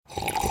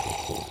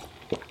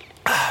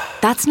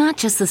That's not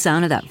just the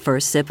sound of that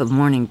first sip of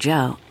Morning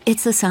Joe.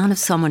 It's the sound of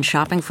someone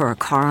shopping for a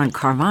car on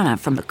Carvana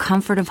from the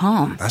comfort of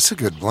home. That's a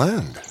good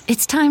blend.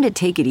 It's time to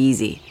take it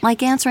easy,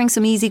 like answering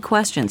some easy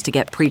questions to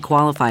get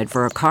pre-qualified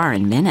for a car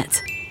in minutes.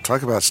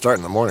 Talk about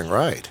starting the morning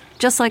right.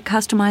 Just like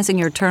customizing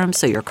your terms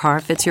so your car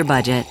fits your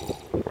budget.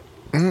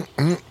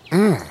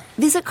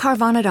 Visit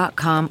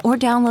Carvana.com or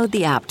download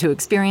the app to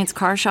experience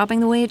car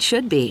shopping the way it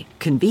should be.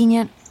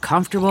 Convenient,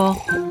 comfortable.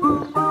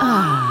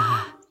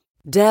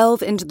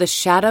 Delve into the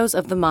shadows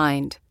of the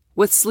mind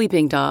with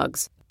Sleeping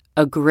Dogs,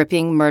 a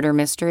gripping murder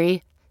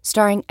mystery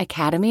starring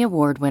Academy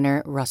Award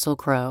winner Russell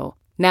Crowe.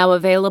 Now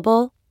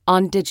available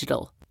on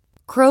digital.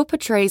 Crowe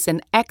portrays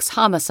an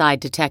ex-homicide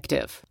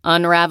detective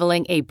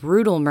unraveling a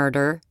brutal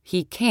murder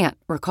he can't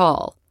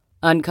recall.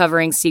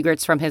 Uncovering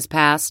secrets from his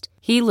past,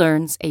 he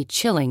learns a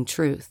chilling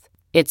truth.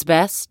 It's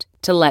best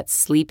to let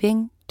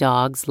sleeping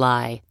dogs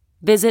lie.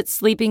 Visit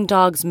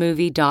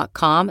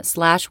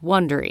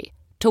sleepingdogsmovie.com/Wondery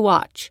to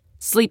watch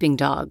Sleeping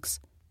Dogs,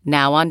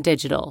 now on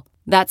digital.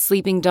 That's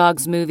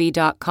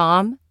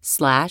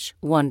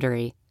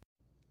sleepingdogsmovie.com/Wondery.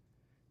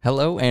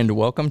 Hello and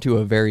welcome to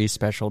a very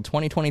special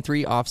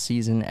 2023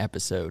 off-season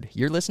episode.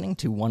 You're listening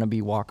to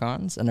Wannabe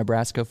Walk-Ons, a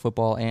Nebraska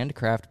football and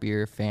craft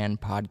beer fan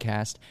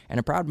podcast, and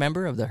a proud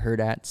member of the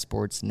Hurrdat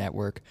Sports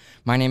Network.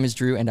 My name is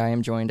Drew, and I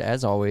am joined,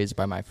 as always,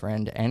 by my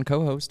friend and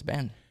co-host,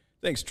 Ben.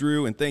 Thanks,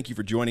 Drew, and thank you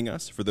for joining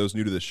us. For those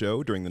new to the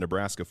show, during the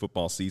Nebraska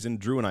football season,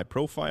 Drew and I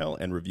profile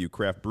and review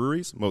craft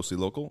breweries, mostly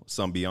local,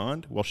 some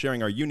beyond, while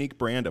sharing our unique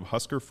brand of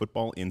Husker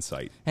football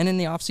insight. And in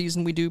the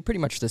off-season, we do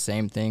pretty much the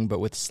same thing, but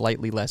with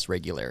slightly less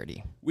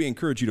regularity. We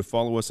encourage you to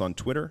follow us on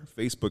Twitter,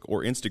 Facebook,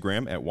 or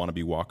Instagram at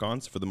Wannabe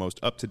Walk-Ons for the most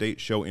up-to-date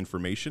show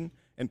information,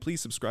 and please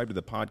subscribe to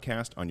the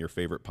podcast on your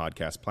favorite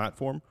podcast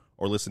platform,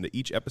 or listen to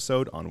each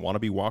episode on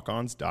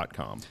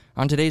wannabewalkons.com.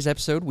 On today's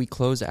episode, we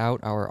close out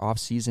our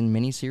off-season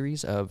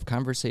mini-series of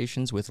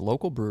conversations with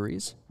local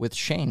breweries with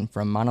Shane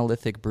from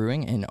Monolithic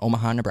Brewing in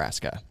Omaha,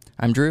 Nebraska.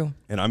 I'm Drew.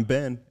 And I'm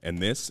Ben, and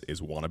this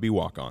is Wannabe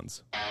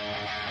Walk-Ons.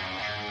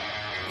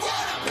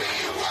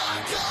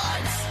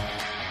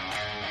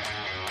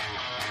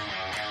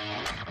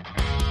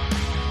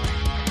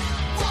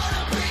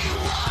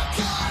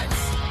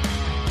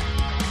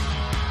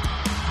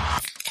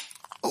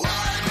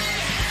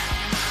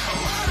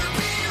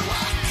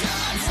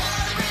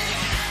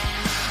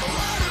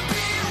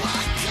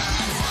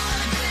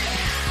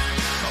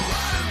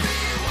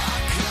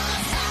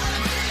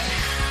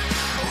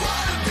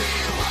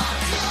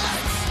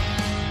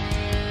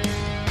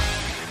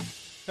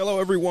 Hello,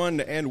 everyone,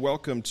 and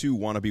welcome to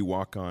Wannabe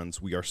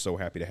Walk-Ons. We are so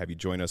happy to have you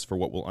join us for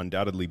what will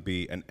undoubtedly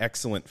be an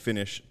excellent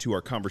finish to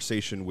our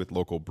conversation with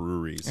local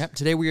breweries. Yep,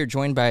 today we are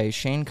joined by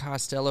Shane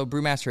Costello,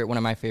 brewmaster at one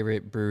of my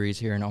favorite breweries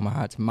here in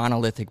Omaha. It's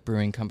Monolithic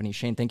Brewing Company.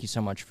 Shane, thank you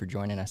so much for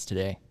joining us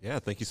today. Yeah,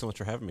 thank you so much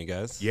for having me,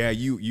 guys. Yeah,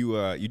 you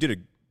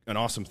did an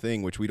awesome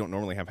thing, which we don't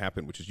normally have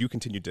happen, which is you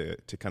continued to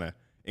kind of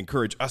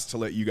encourage us to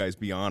let you guys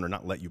be on, or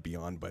not let you be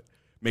on, but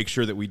make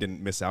sure that we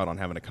didn't miss out on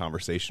having a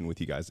conversation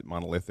with you guys at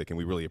Monolithic, and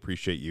we really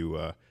appreciate you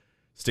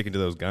sticking to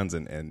those guns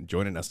and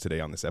joining us today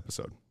on this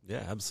episode.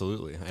 Yeah,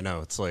 absolutely. I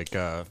know it's like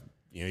you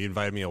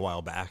invited me a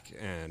while back,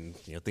 and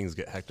things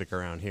get hectic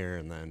around here,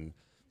 and then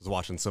I was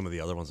watching some of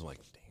the other ones. I'm like,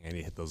 dang, I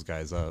need to hit those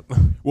guys up.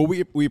 Well,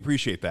 we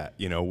appreciate that.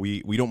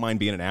 We don't mind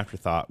being an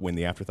afterthought when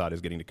the afterthought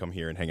is getting to come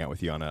here and hang out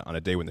with you on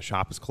a day when the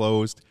shop is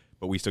closed,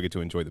 but we still get to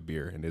enjoy the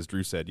beer. And as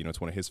Drew said,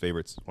 it's one of his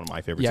favorites, one of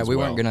my favorites. Yeah, as we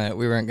well.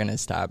 weren't gonna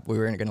stop. We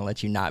weren't gonna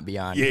let you not be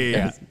on.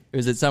 Yeah. It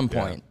was at some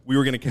point. We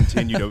were gonna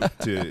continue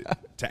to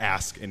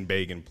ask and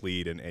beg and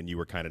plead, and you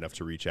were kind enough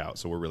to reach out.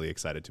 So we're really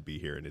excited to be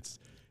here, and it's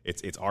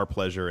our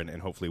pleasure,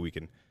 and hopefully we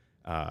can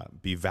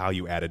be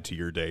value added to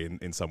your day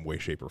in some way,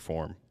 shape, or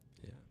form.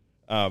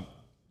 Yeah.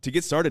 To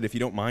get started, if you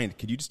don't mind,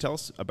 could you just tell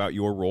us about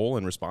your role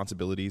and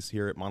responsibilities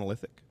here at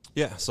Monolithic?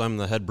 Yeah, so I'm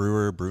the head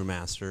brewer,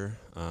 brewmaster.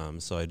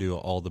 So I do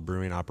all the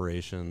brewing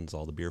operations,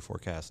 all the beer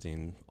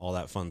forecasting, all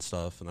that fun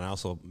stuff. And then I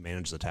also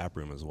manage the tap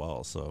room as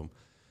well. So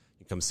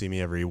you come see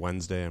me every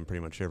Wednesday, and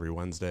pretty much every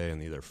Wednesday,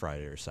 and either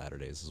Friday or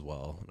Saturdays as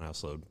well. And I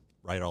also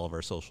write all of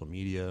our social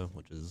media,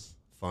 which is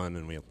fun,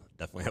 and we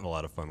definitely have a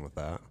lot of fun with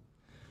that.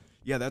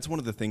 Yeah, that's one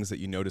of the things that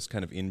you notice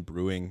kind of in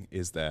brewing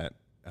is that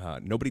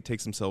nobody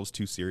takes themselves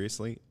too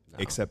seriously,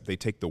 except they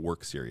take the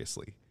work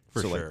seriously.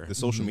 For so sure. Like the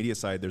social media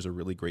side, there's a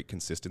really great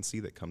consistency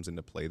that comes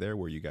into play there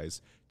where you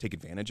guys take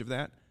advantage of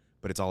that,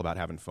 but it's all about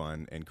having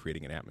fun and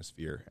creating an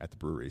atmosphere at the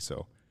brewery.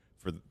 So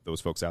for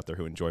those folks out there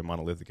who enjoy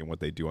Monolithic and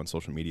what they do on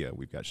social media,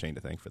 we've got Shane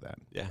to thank for that.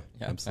 Yeah,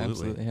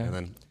 absolutely. Yeah. And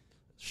then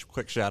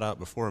quick shout out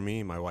before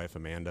me, my wife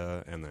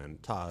Amanda, and then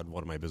Todd,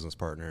 one of my business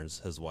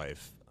partners, his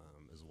wife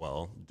as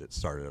well,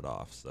 started it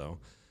off. So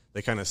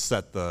they kind of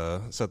set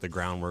the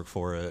groundwork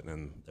for it,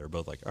 and they're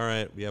both like, all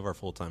right, we have our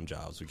full-time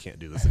jobs. We can't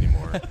do this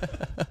anymore.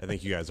 I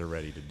think you guys are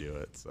ready to do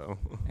it. So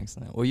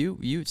excellent. Well, you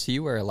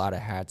wear a lot of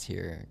hats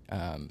here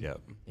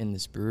in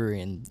this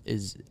brewery, and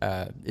is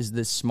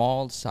the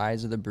small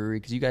size of the brewery,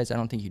 because you guys, I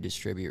don't think you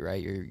distribute,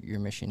 right? Your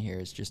mission here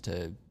is just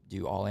to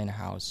do all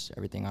in-house,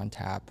 everything on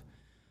tap.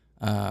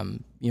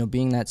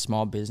 Being that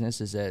small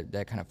business, is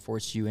that kind of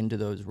forced you into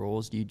those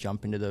roles? Do you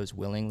jump into those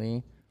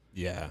willingly?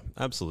 Yeah,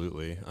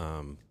 absolutely.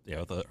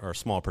 With our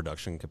small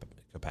production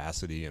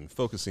capacity and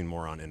focusing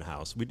more on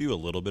in-house, we do a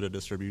little bit of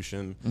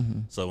distribution. Mm-hmm.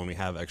 So when we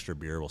have extra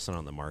beer, we'll send it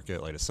on the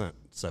market. Like I sent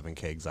 7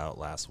 kegs out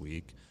last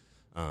week.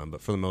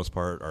 But for the most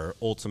part, our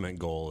ultimate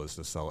goal is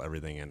to sell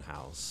everything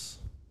in-house.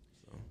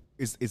 So.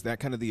 Is that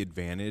kind of the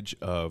advantage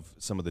of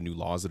some of the new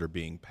laws that are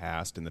being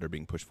passed and that are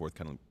being pushed forth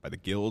kind of by the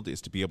guild, is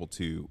to be able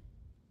to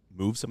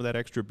move some of that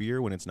extra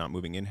beer when it's not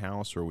moving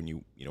in-house, or when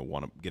you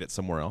want to get it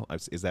somewhere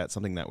else? Is that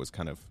something that was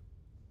kind of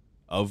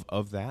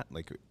that?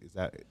 Like, is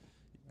that,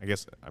 I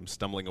guess I'm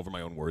stumbling over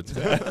my own words,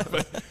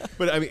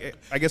 but I mean,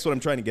 I guess what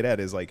I'm trying to get at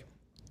is, like,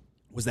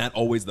 was that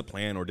always the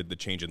plan, or did the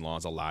change in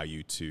laws allow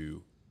you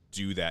to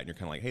do that, and you're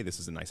kind of like, hey, this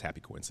is a nice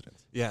happy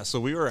coincidence? Yeah, so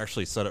we were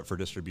actually set up for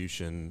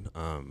distribution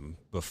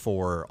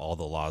before all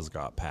the laws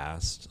got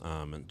passed,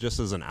 and just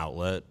as an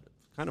outlet,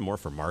 kind of more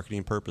for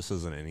marketing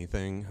purposes than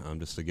anything,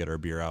 just to get our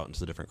beer out into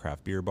the different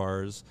craft beer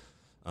bars.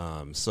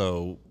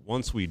 So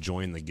once we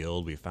joined the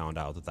guild, we found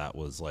out that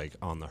was like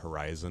on the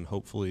horizon,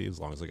 hopefully, as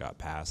long as it got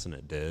passed, and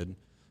it did.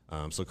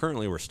 So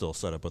currently we're still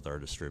set up with our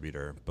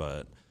distributor,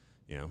 but,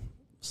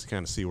 just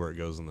kind of see where it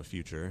goes in the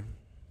future.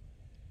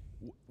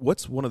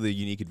 What's one of the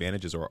unique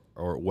advantages,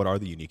 or what are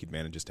the unique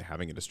advantages to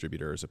having a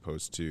distributor as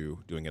opposed to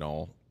doing it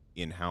all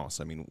in-house?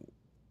 I mean,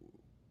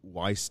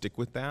 why stick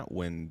with that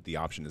when the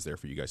option is there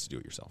for you guys to do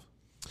it yourself?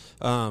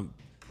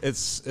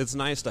 It's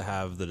nice to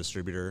have the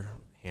distributor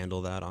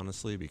handle that,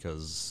 honestly,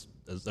 because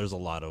there's a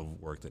lot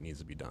of work that needs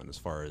to be done as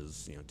far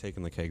as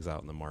taking the kegs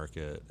out in the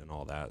market and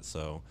all that.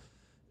 So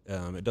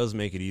it does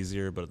make it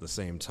easier, but at the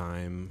same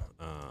time,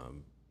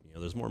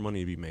 there's more money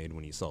to be made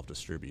when you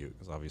self-distribute,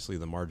 because obviously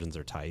the margins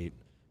are tight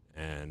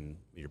and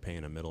you're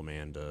paying a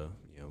middleman to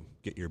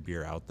get your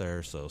beer out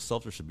there. So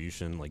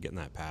self-distribution, like getting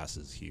that pass,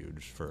 is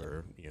huge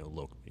for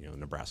local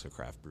Nebraska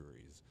craft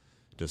breweries.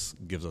 Just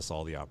gives us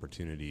all the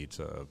opportunity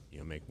to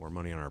make more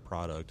money on our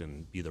product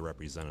and be the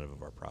representative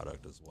of our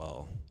product as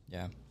well.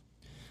 Yeah.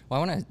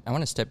 Well, I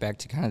want to step back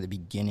to kind of the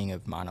beginning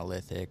of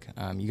Monolithic.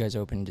 You guys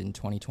opened in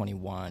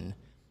 2021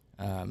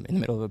 in the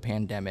middle of a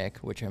pandemic,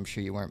 which I'm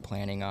sure you weren't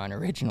planning on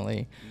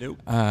originally.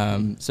 Nope.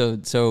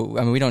 So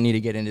I mean, we don't need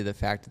to get into the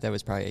fact that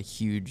was probably a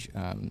huge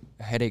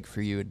headache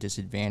for you, a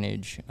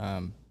disadvantage,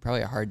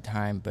 probably a hard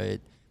time.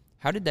 But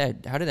how did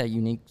that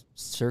unique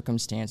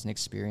circumstance and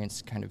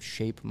experience kind of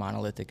shape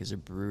Monolithic as a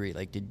brewery?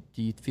 Like, do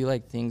you feel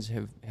like things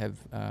have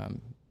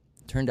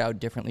turned out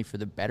differently for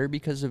the better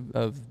because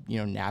of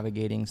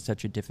navigating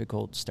such a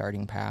difficult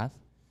starting path?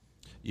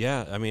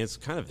 Yeah, I mean, it's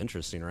kind of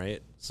interesting, right?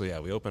 So,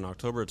 yeah, we opened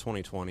October of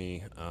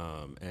 2020,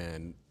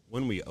 and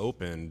when we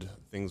opened,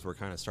 things were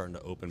kind of starting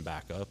to open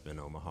back up in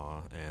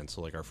Omaha, and so,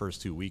 like, our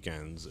first 2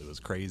 weekends, it was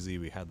crazy.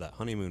 We had that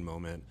honeymoon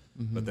moment,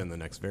 but then the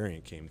next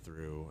variant came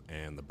through,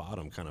 and the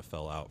bottom kind of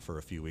fell out for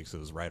a few weeks. It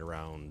was right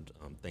around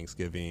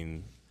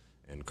Thanksgiving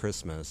and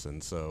Christmas,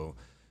 and so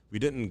we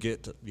didn't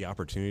get the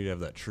opportunity to have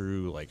that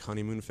true, like,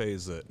 honeymoon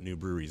phase that new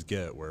breweries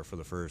get, where for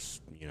the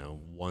first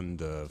 1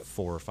 to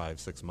 4, 5,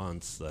 6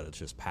 months that it's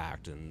just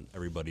packed and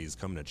everybody's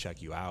coming to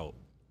check you out.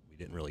 We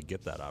didn't really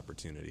get that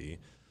opportunity.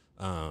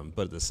 But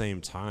at the same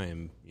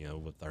time,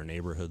 with our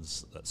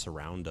neighborhoods that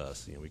surround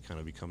us, we kind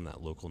of become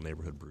that local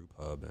neighborhood brew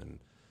pub. And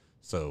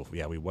so,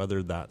 yeah, we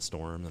weathered that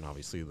storm, and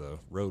obviously the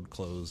road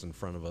closed in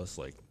front of us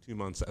like 2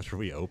 months after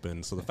we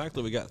opened. So the fact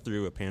that we got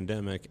through a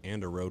pandemic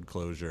and a road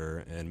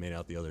closure and made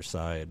out the other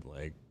side,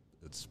 like,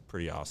 it's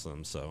pretty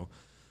awesome. So,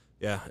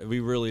 yeah, we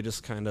really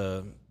just kind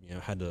of,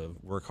 had to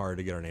work hard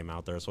to get our name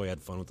out there. So we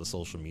had fun with the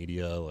social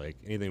media, like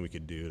anything we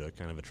could do to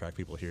kind of attract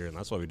people here. And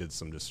that's why we did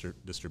some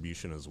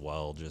distribution as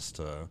well, just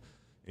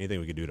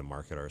anything we could do to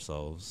market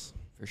ourselves.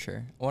 For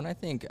sure. Well, and I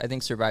think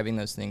surviving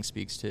those things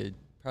speaks to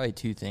probably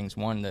 2 things.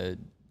 One,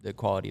 the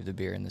quality of the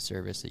beer and the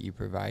service that you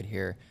provide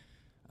here.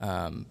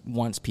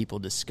 Once people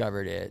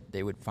discovered it,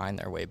 they would find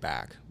their way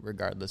back,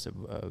 regardless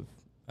of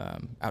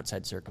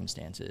outside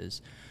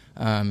circumstances.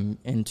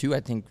 And 2, I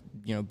think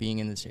being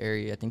in this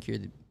area, I think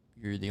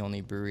you're the only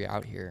brewery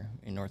out here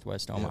in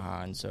Northwest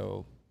Omaha, and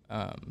so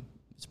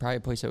it's probably a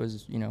place that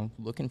was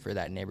looking for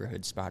that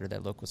neighborhood spot or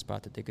that local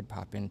spot that they could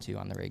pop into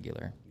on the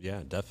regular.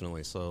 Yeah,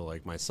 definitely. So,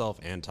 like, myself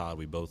and Todd,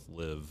 we both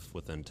live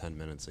within 10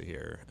 minutes of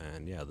here,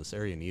 and yeah, this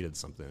area needed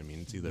something. I mean,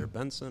 it's either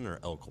Benson or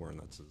Elkhorn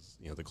that's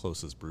the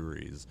closest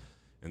breweries,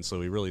 and so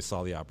we really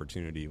saw the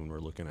opportunity when we're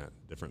looking at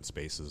different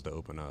spaces to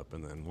open up.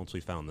 And then once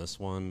we found this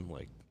one,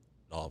 like,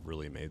 it all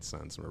really made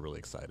sense, and we're really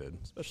excited.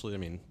 Especially, I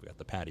mean, we got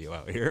the patio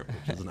out here,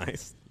 which is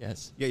nice.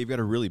 Yes. Yeah, you've got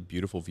a really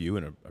beautiful view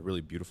and a really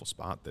beautiful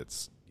spot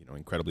that's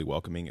incredibly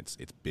welcoming. It's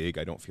big.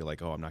 I don't feel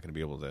like, I'm not going to be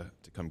able to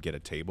come get a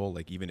table.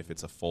 Like, even if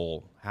it's a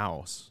full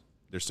house,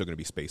 there's still going to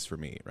be space for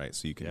me, right?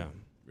 So you can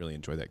really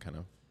enjoy that kind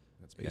of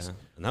that space. Yeah,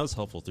 and that was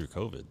helpful through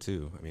COVID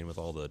too. I mean, with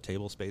all the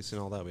table space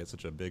and all that, we had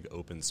such a big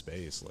open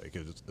space. Like,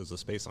 it was a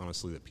space,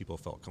 honestly, that people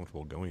felt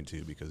comfortable going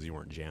to because you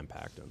weren't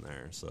jam-packed in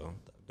there. So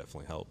that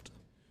definitely helped.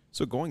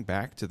 So going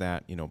back to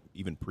that,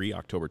 even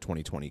pre-October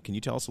 2020, can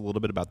you tell us a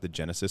little bit about the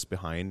genesis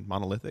behind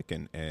Monolithic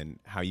and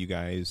how you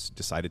guys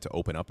decided to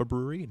open up a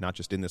brewery, not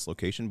just in this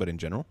location, but in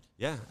general?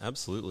 Yeah,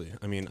 absolutely.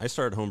 I mean, I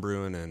started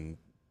homebrewing in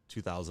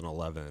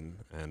 2011,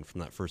 and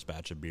from that first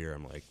batch of beer,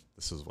 I'm like,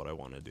 this is what I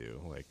want to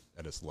do. Like,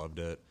 I just loved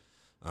it.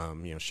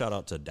 Shout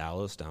out to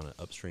Dallas down at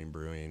Upstream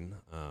Brewing.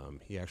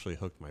 He actually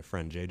hooked my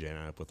friend JJ and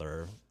I up with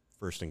our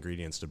first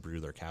ingredients to brew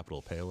their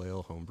Capital Pale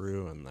Ale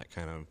homebrew, and that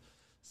kind of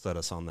set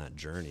us on that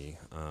journey.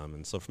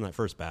 And so from that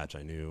first batch,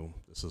 I knew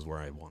this is where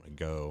I want to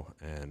go,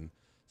 and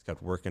just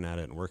kept working at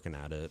it, and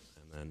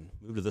then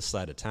moved to this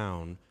side of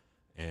town.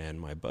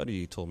 And my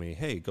buddy told me,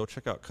 hey, go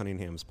check out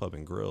Cunningham's Pub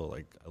and Grill.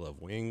 Like, I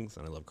love wings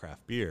and I love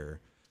craft beer.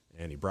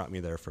 And he brought me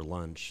there for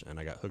lunch, and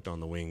I got hooked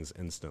on the wings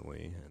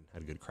instantly and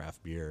had good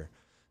craft beer.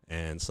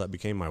 And so that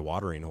became my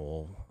watering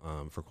hole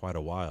for quite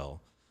a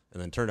while.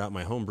 And then turned out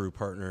my homebrew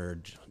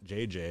partner,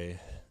 JJ,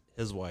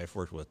 his wife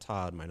worked with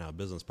Todd, my now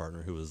business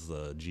partner, who was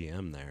the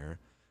GM there.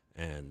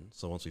 And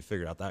so once we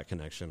figured out that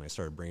connection, I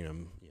started bringing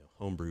him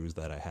home brews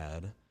that I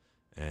had.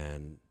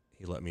 And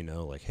he let me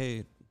know, like,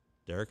 hey,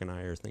 Derek and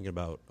I are thinking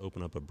about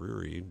opening up a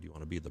brewery. Do you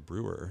want to be the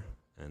brewer?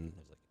 And I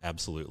was like,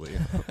 absolutely.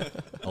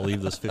 I'll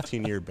leave this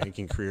 15-year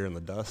banking career in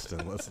the dust,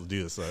 and let's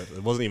do this. So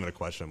it wasn't even a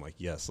question. I'm like,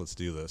 yes, let's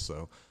do this.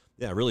 So,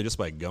 yeah, really just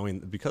by going,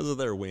 because of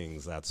their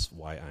wings, that's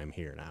why I'm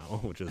here now,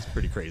 which is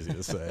pretty crazy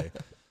to say.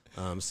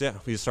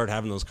 We started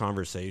having those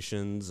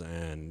conversations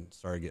and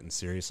started getting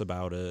serious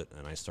about it,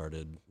 and I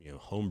started,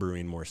 home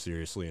brewing more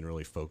seriously and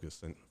really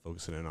focusing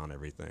in on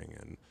everything.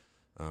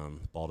 And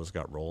ball just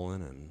got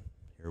rolling, and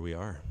here we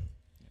are.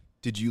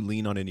 Did you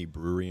lean on any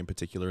brewery in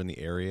particular in the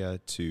area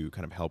to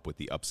kind of help with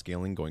the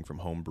upscaling, going from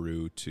home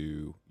brew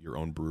to your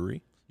own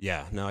brewery?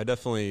 Yeah, no,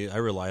 I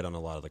relied on a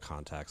lot of the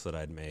contacts that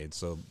I'd made.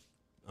 So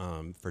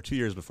for 2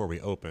 years before we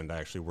opened, I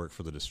actually worked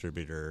for the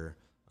distributor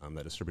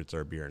that distributes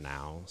our beer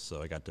now.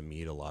 So I got to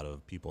meet a lot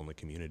of people in the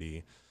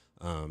community.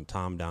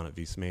 Tom down at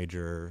Vice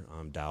Major,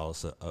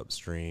 Dallas at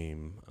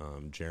Upstream,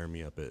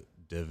 Jeremy up at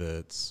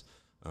Divots,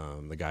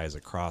 the guys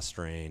at Cross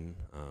Drain.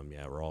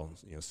 We're all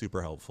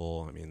super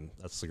helpful. I mean,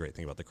 that's the great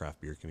thing about the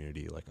craft beer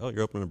community. Like, oh,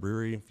 you're opening a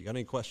brewery. If you got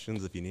any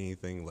questions, if you need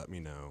anything, let me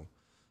know.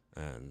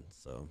 And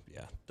so,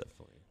 yeah,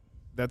 definitely.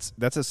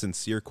 That's a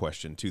sincere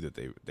question too that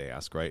they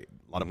ask, right?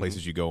 A lot of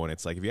places you go and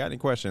it's like, if you got any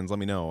questions, let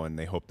me know, and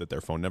they hope that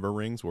their phone never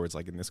rings. Where it's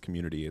like in this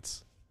community,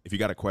 it's if you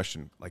got a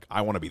question, like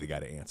I want to be the guy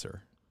to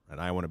answer, and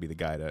I want to be the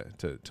guy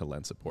to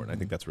lend support. And I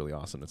think that's really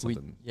awesome. It's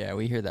something.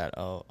 We hear that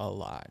a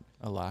lot.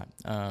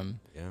 Yeah.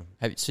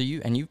 I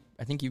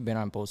think you've been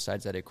on both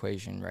sides of that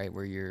equation, right?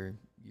 Where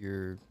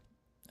you're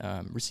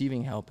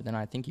receiving help, but then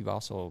I think you've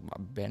also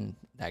been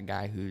that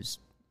guy who's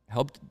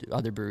helped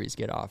other breweries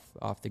get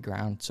off the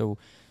ground. So,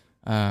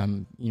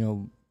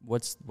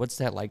 what's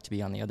that like to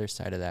be on the other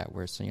side of that,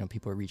 where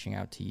people are reaching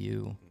out to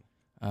you,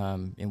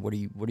 and what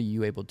are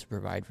you able to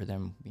provide for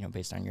them,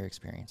 based on your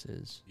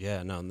experiences?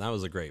 Yeah, no, and that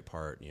was a great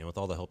part. With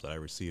all the help that I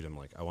received, I'm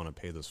like, I want to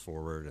pay this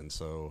forward. And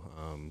so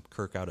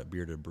Kirk out at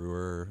Bearded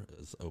Brewer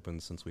is open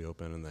since we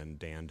opened, and then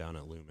Dan down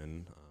at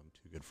Lumen,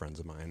 two good friends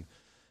of mine.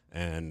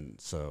 And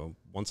so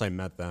once I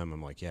met them,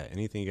 I'm like, yeah,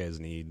 anything you guys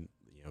need,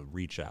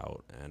 reach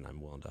out, and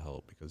I'm willing to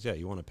help, because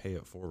you want to pay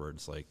it forward.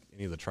 It's like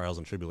any of the trials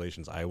and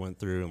tribulations I went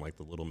through, and like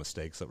the little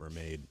mistakes that were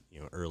made,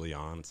 early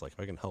on. It's like, if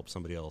I can help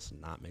somebody else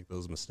not make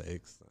those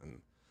mistakes,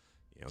 then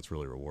it's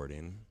really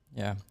rewarding.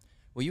 Yeah.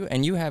 Well,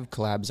 you have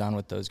collabs on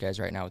with those guys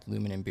right now with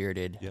Lumen and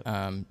Bearded. Yep.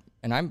 And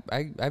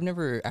I've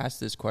never asked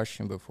this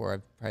question before.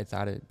 I've probably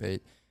thought it,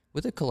 but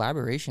with a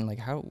collaboration, like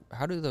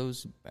how do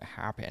those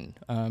happen?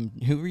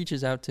 Who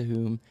reaches out to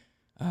whom?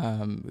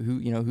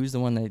 Who's the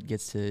one that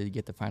gets to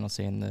get the final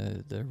say in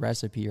the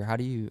recipe, or how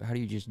do you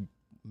just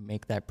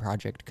make that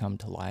project come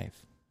to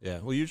life? Yeah,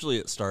 well, usually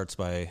it starts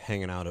by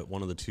hanging out at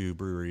one of the two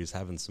breweries,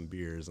 having some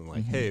beers, and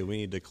like, hey, we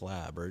need to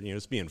collab, or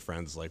just being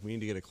friends. Like, we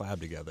need to get a collab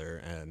together.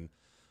 And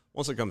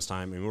once it comes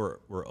time, I mean,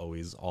 we're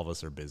always, all of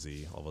us are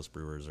busy. All of us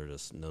brewers are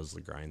just nose to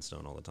the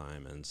grindstone all the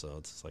time, and so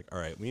it's just like, all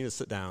right, we need to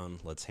sit down,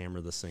 let's hammer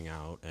this thing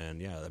out.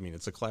 And yeah, I mean,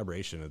 it's a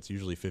collaboration. It's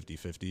usually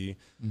 50-50.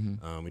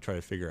 We try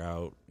to figure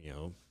out,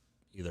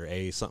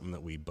 either something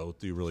that we both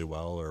do really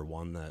well, or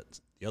one that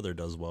the other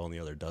does well and the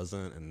other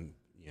doesn't, and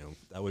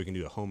that way we can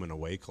do a home and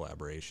away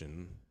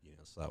collaboration.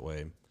 So that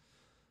way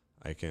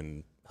I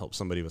can help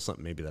somebody with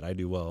something maybe that I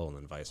do well, and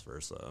then vice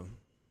versa.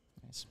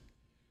 Nice.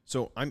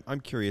 So I'm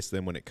curious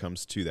then, when it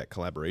comes to that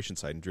collaboration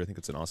side, and Drew, I think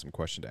it's an awesome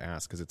question to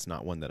ask, because it's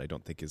not one that I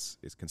don't think is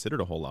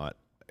considered a whole lot.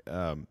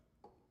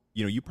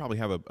 You probably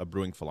have a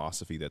brewing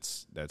philosophy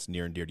that's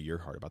near and dear to your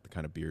heart about the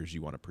kind of beers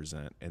you want to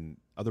present, and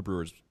other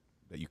brewers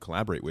that you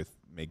collaborate with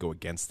may go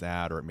against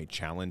that, or it may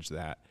challenge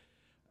that.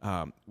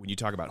 When you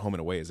talk about home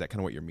and away, is that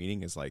kind of what you're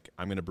meaning? Is like,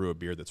 I'm going to brew a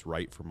beer that's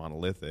right for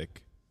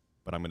Monolithic,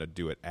 but I'm going to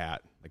do it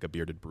at like a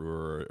Bearded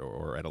Brewer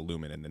or at a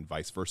Lumen, and then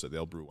vice versa.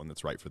 They'll brew one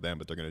that's right for them,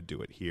 but they're going to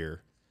do it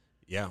here.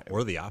 Yeah,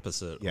 or the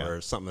opposite, yeah.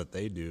 Or something that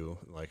they do.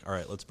 Like, all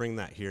right, let's bring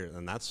that here.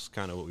 And that's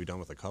kind of what we've done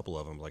with a couple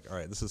of them. Like, all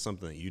right, this is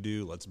something that you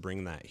do. Let's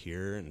bring that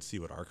here and see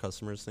what our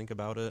customers think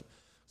about it.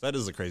 So that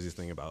is the crazy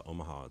thing about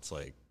Omaha. It's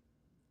like,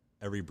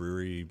 every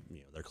brewery,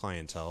 their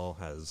clientele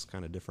has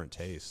kind of different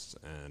tastes.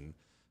 And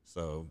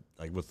so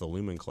like with the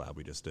Lumen collab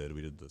we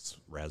did this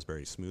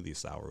raspberry smoothie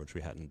sour, which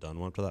we hadn't done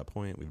one up to that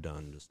point. We've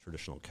done just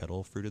traditional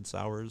kettle fruited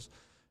sours.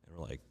 And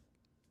we're like,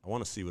 I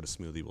want to see what a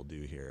smoothie will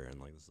do here. And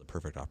like, this is the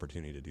perfect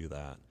opportunity to do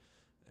that.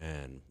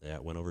 And yeah,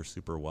 it went over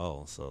super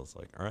well. So it's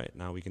like, all right,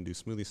 now we can do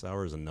smoothie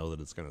sours and know that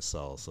it's going to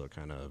sell. So it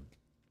kind of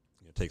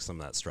takes some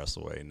of that stress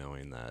away,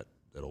 knowing that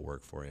it'll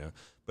work for you.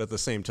 But at the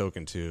same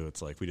token, too,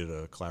 it's like we did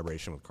a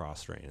collaboration with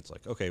Cross Strain. It's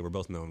like, okay, we're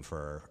both known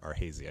for our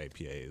hazy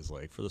IPAs.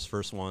 Like for this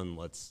first one,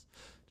 let's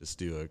just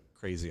do a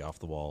crazy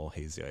off-the-wall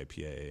hazy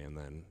IPA, and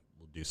then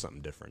we'll do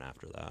something different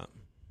after that.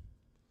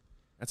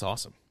 That's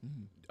awesome.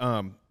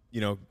 Kind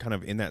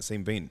of in that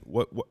same vein,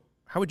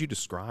 how would you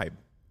describe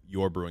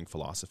your brewing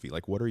philosophy?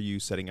 Like, what are you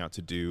setting out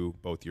to do,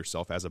 both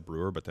yourself as a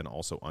brewer, but then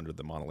also under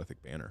the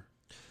Monolithic banner?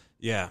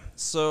 Yeah,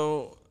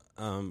 so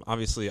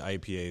obviously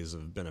IPAs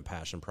have been a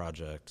passion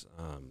project,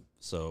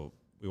 so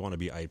we want to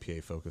be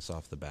IPA focused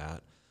off the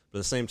bat. But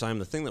at the same time,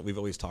 the thing that we've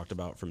always talked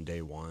about from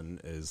day one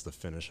is the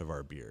finish of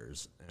our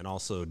beers, and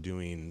also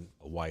doing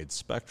a wide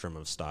spectrum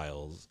of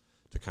styles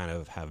to kind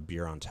of have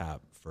beer on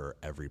tap for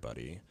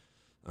everybody.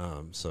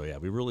 So yeah,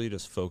 we really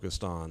just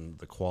focused on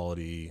the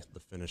quality, the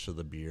finish of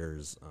the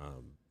beers.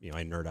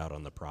 I nerd out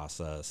on the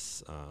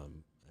process,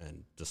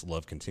 and just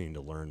love continuing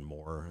to learn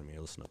more. I mean, I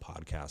listen to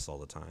podcasts all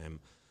the time.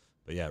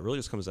 But yeah, it really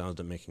just comes down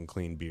to making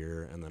clean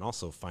beer and then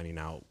also finding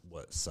out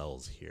what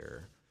sells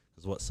here.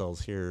 Because what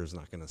sells here is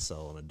not going to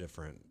sell in a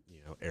different,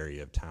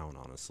 area of town,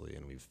 honestly.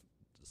 And we've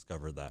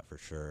discovered that for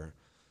sure.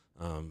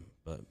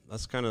 But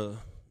that's kind of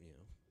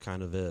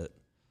it.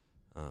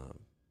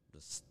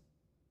 Just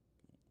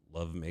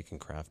love making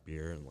craft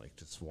beer and like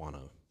just want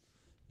to,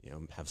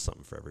 have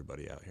something for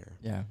everybody out here.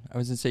 Yeah, I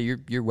was gonna say your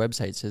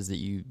website says that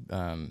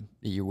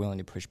you're willing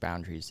to push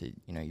boundaries. That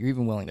you're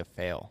even willing to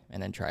fail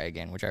and then try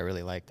again, which I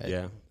really like.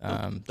 That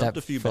dumped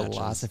a few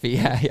philosophy.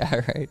 Batches.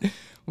 Yeah, right.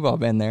 We've all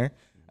been there.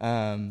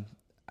 I'm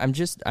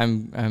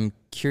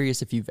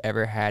curious if you've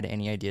ever had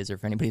any ideas, or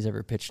if anybody's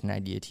ever pitched an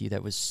idea to you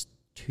that was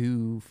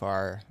too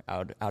far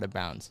out of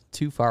bounds,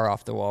 too far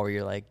off the wall, where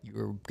you're like you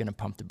were gonna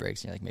pump the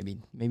brakes, and you're like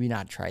maybe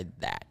not try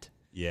that.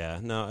 Yeah,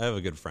 no, I have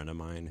a good friend of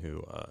mine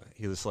who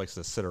he just likes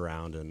to sit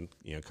around and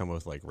come up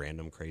with like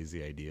random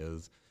crazy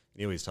ideas. And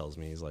he always tells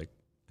me, he's like,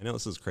 I know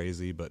this is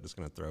crazy, but just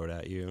gonna throw it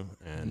at you.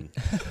 And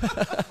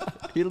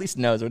he at least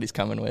knows what he's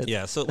coming with.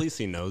 Yeah, so at least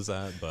he knows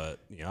that. But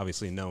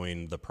obviously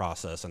knowing the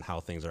process and how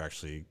things are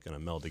actually gonna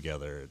meld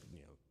together,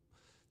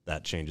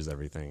 that changes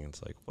everything.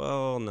 It's like,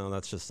 well, no,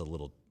 that's just a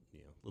little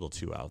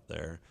too out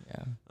there.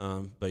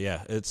 Yeah. But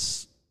yeah,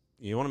 it's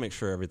you want to make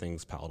sure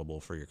everything's palatable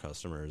for your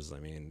customers. I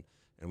mean.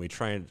 And we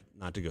try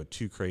not to go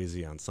too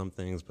crazy on some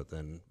things, but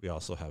then we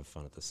also have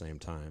fun at the same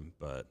time.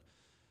 But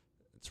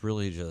it's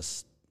really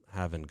just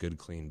having good,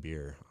 clean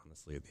beer,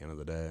 honestly, at the end of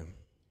the day.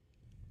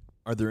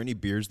 Are there any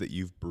beers that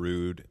you've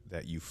brewed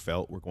that you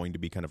felt were going to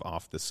be kind of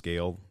off the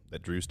scale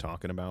that Drew's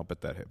talking about,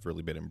 but that have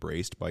really been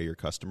embraced by your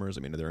customers?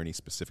 I mean, are there any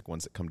specific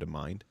ones that come to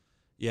mind?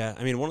 Yeah,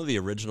 I mean, one of the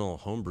original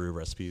homebrew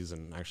recipes,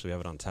 and actually we have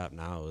it on tap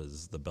now,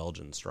 is the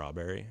Belgian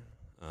strawberry.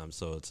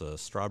 So it's a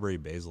strawberry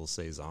basil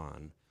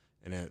saison.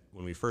 And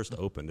when we first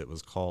opened, it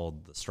was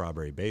called the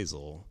Strawberry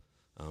Basil.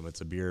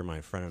 It's a beer my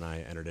friend and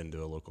I entered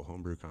into a local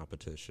homebrew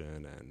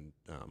competition, and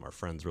our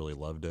friends really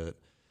loved it.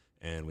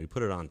 And we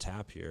put it on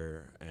tap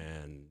here,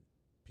 and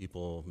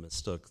people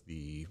mistook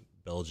the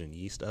Belgian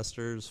yeast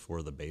esters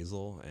for the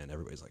basil, and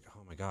everybody's like,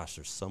 oh my gosh,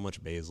 there's so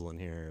much basil in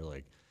here.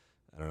 Like,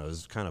 I don't know, it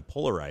was kind of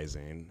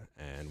polarizing,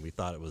 and we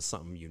thought it was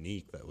something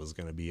unique that was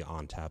going to be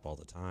on tap all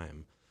the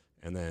time.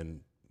 And then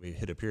we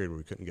hit a period where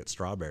we couldn't get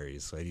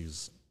strawberries, so I'd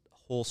use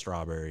whole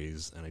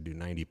strawberries, and I do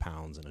 90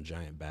 pounds in a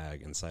giant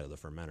bag inside of the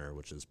fermenter,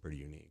 which is pretty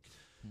unique.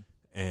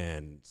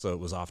 And so it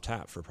was off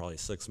tap for probably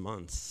 6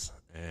 months.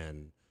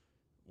 And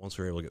once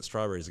we were able to get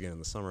strawberries again in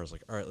the summer, I was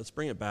like, all right, let's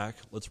bring it back.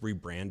 Let's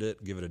rebrand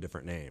it, give it a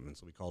different name. And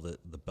so we called it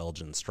the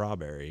Belgian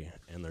Strawberry.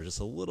 And there's just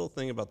a little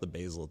thing about the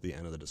basil at the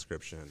end of the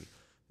description.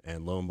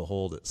 And lo and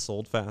behold, it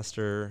sold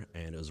faster,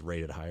 and it was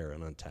rated higher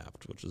on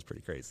Untapped, which is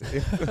pretty crazy.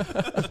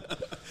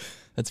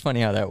 That's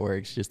funny how that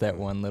works. Just that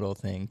one little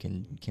thing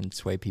can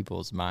sway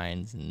people's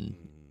minds, and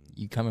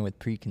you come in with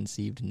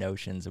preconceived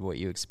notions of what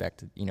you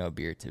expect, a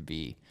beer to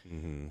be.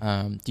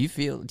 Mm-hmm. Do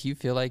you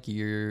feel like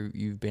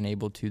you've been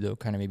able to, though,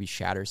 kind of maybe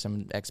shatter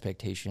some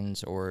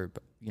expectations, or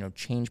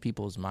change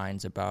people's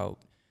minds about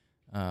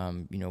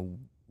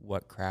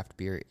what craft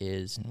beer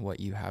is and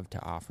what you have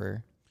to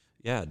offer?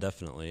 Yeah,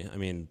 definitely. I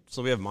mean,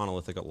 so we have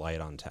Monolithic Light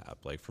on tap.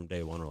 Like from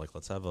day one, we're like,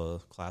 let's have a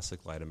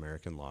classic light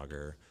American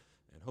lager,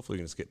 and hopefully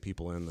we can just get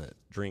people in that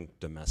drink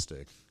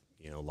domestic,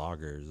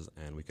 lagers,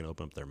 and we can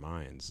open up their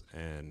minds.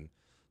 And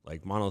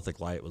like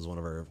Monolithic Light was one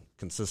of our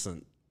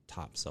consistent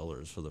top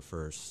sellers for the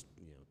first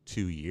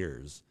 2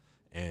 years,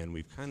 and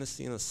we've kind of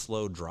seen a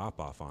slow drop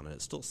off on it.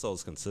 It still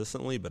sells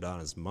consistently, but not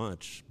as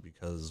much,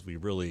 because we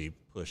really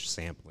push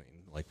sampling.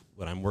 Like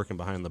when I'm working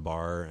behind the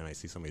bar and I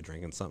see somebody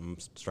drinking something,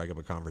 strike up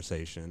a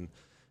conversation,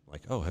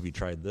 like, oh, have you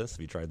tried this?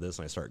 Have you tried this?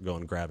 And I start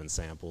going grabbing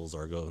samples,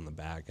 or go in the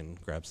back and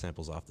grab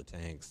samples off the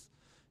tanks.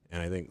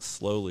 And I think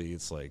slowly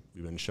it's like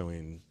we've been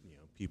showing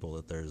people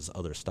that there's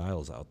other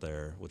styles out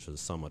there, which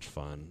is so much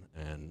fun.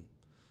 And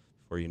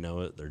before you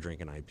know it, they're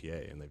drinking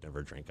IPA, and they've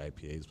never drank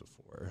IPAs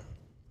before.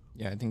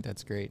 Yeah, I think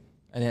that's great.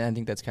 And I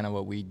think that's kind of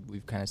what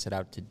we've kind of set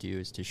out to do,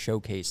 is to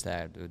showcase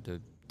that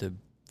the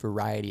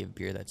variety of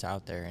beer that's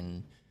out there.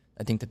 And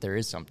I think that there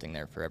is something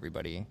there for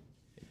everybody.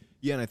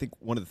 Yeah, and I think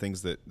one of the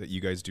things that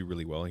you guys do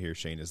really well here,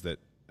 Shane, is that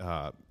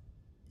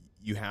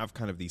you have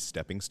kind of these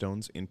stepping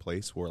stones in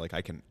place where, like,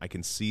 I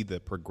can see the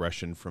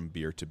progression from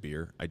beer to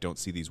beer. I don't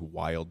see these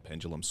wild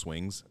pendulum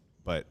swings,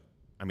 but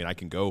I mean, I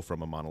can go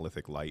from a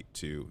Monolithic light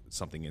to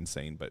something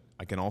insane, but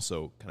I can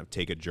also kind of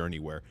take a journey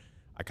where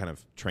I kind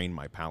of train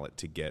my palate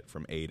to get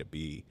from A to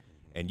B.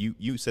 And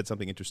you said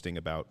something interesting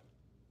about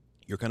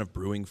you're kind of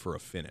brewing for a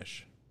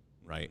finish,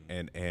 right?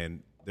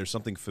 And there's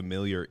something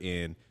familiar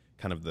in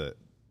kind of the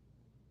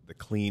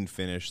clean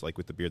finish, like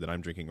with the beer that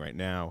I'm drinking right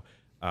now,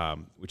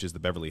 which is the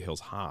Beverly Hills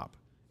Hop.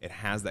 It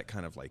has that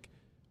kind of like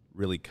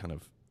really kind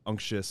of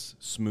unctuous,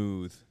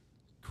 smooth,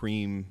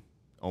 cream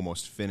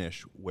almost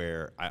finish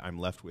where I'm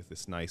left with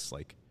this nice,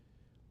 like,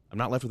 I'm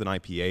not left with an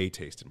IPA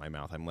taste in my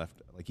mouth. I'm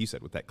left, like you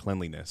said, with that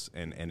cleanliness,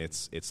 and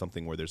it's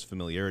something where there's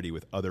familiarity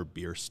with other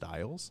beer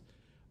styles.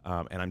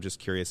 And I'm just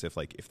curious if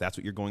that's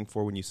what you're going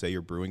for when you say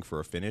you're brewing for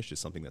a finish, is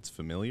something that's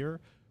familiar,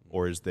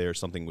 or is there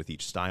something with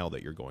each style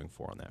that you're going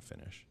for on that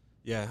finish?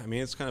 Yeah, I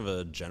mean, it's kind of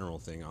a general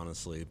thing,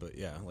 honestly, but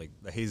yeah, like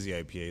the hazy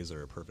IPAs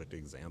are a perfect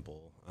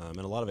example, and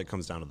a lot of it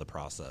comes down to the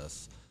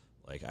process.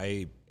 Like,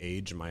 I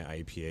age my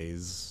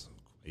IPAs,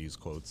 I use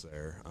quotes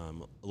there,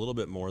 a little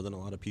bit more than a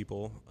lot of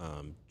people,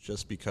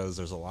 just because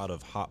there's a lot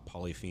of hot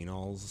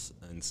polyphenols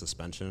and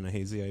suspension in a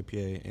hazy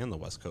IPA, and the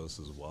West Coast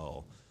as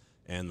well.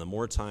 And the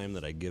more time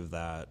that I give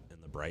that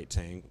in the bright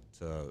tank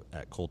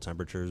at cold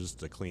temperatures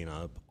to clean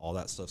up, all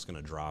that stuff's going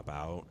to drop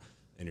out,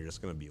 and you're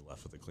just going to be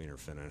left with a cleaner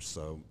finish.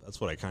 So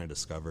that's what I kind of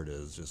discovered,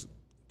 is just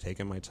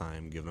taking my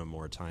time, giving them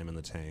more time in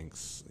the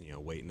tanks,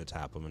 waiting to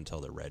tap them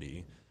until they're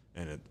ready.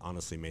 And it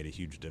honestly made a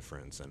huge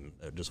difference, and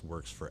it just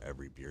works for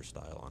every beer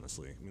style,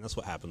 honestly. I mean, that's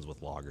what happens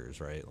with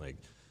lagers, right? Like,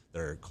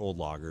 they're cold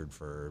lagered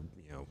for,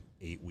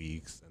 8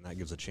 weeks, and that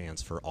gives a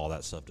chance for all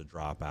that stuff to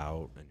drop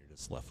out, and you're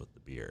just left with the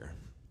beer.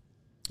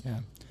 Yeah.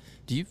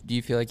 Do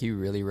you feel like you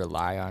really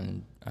rely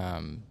on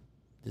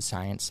the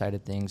science side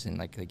of things, and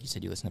like you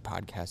said, you listen to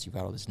podcasts, you've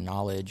got all this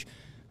knowledge,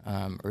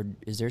 or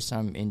is there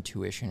some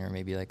intuition, or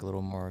maybe like a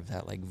little more of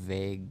that like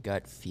vague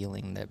gut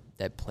feeling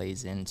that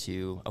plays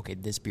into, okay,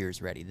 this beer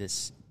is ready,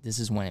 this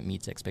is when it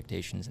meets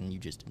expectations, and you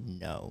just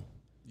know?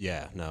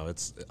 Yeah, no,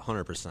 it's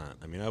 100%.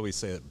 I mean, I always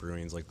say that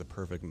brewing's like the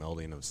perfect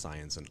melding of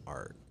science and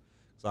art.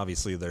 So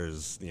obviously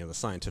there's, the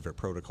scientific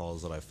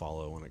protocols that I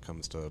follow when it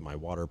comes to my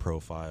water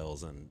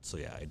profiles, and so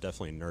yeah, I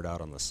definitely nerd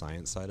out on the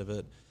science side of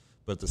it.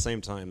 But at the same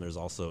time, there's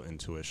also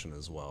intuition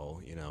as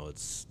well.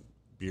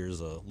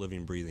 Beer's a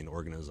living, breathing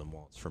organism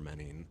while it's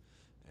fermenting,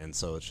 and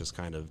so it's just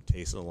kind of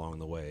tasting along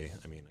the way.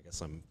 I mean, I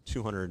guess I'm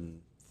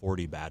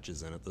 240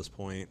 batches in at this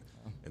point,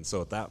 and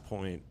so at that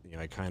point,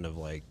 I kind of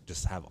like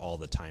just have all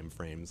the time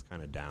frames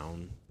kind of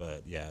down.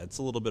 But yeah, it's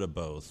a little bit of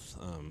both,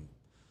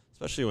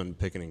 especially when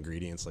picking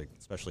ingredients, like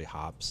especially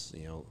hops.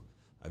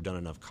 I've done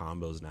enough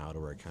combos now to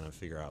where I kind of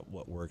figure out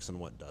what works and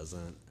what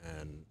doesn't,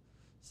 and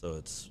so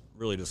it's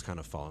really just kind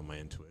of following my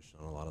intuition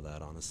on a lot of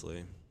that,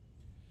 honestly.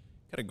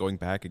 Kind of going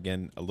back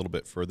again a little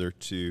bit further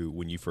to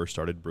when you first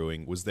started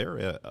brewing, was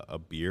there a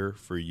beer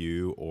for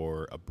you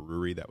or a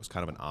brewery that was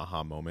kind of an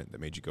aha moment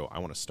that made you go, I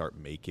want to start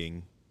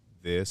making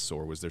this?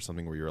 Or was there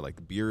something where you were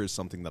like, beer is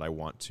something that I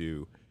want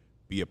to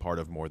be a part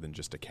of more than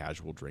just a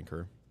casual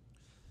drinker?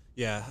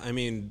 Yeah, I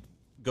mean,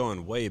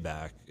 going way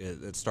back,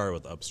 it started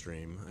with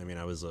Upstream. I mean,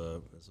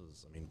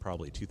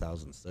 probably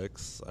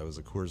 2006. I was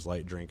a Coors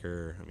Light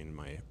drinker, in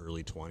my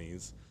early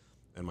 20s.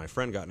 And my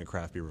friend got into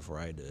craft beer before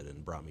I did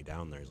and brought me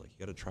down there. He's like,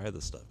 you got to try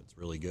this stuff. It's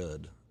really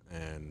good.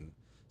 And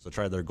so I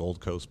tried their Gold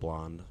Coast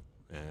Blonde,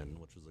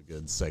 which was a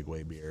good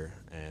segue beer,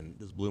 and it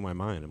just blew my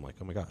mind. I'm like,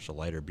 oh my gosh, a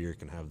lighter beer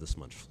can have this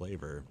much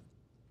flavor.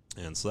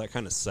 And so that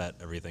kind of set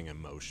everything in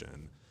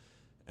motion.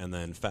 And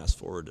then fast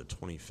forward to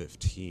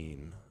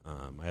 2015,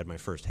 I had my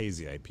first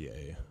hazy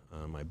IPA.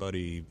 My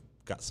buddy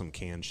got some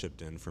cans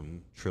shipped in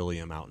from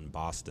Trillium out in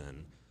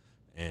Boston,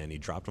 and he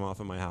dropped them off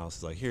at my house.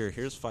 He's like,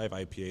 here's 5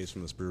 IPAs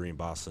from this brewery in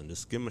Boston.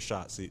 Just give them a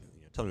shot, see,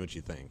 tell me what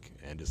you think,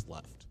 and just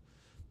left.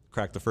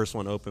 Cracked the first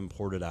one open,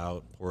 poured it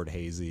out, poured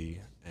hazy,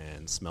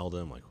 and smelled it.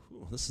 I'm like,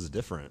 this is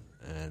different.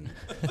 And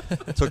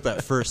I took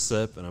that first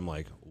sip, and I'm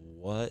like,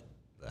 what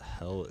the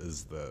hell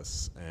is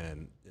this?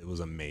 And it was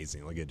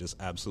amazing. Like, it just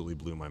absolutely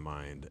blew my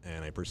mind.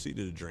 And I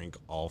proceeded to drink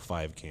all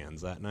 5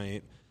 cans that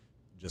night,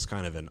 just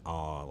kind of in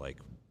awe, like,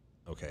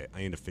 okay, I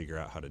need to figure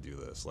out how to do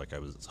this. Like, I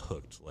was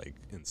hooked, like,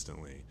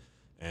 instantly.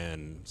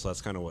 And so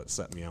that's kind of what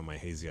set me on my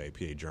hazy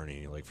IPA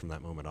journey. Like, from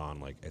that moment on,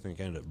 like, I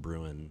think I ended up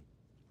brewing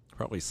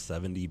probably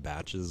 70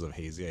 batches of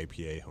hazy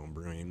IPA home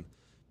brewing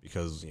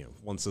because,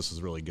 once this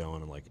was really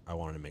going, and like, I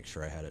wanted to make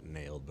sure I had it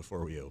nailed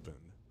before we opened.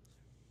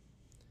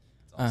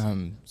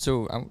 Awesome.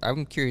 So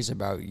I'm curious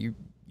about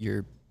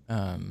your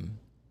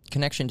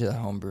connection to the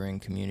home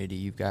brewing community.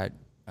 You've got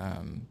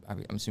I'm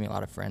assuming a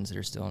lot of friends that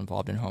are still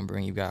involved in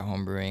homebrewing. You've got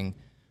homebrewing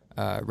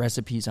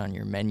recipes on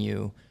your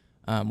menu.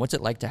 What's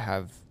it like to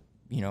have,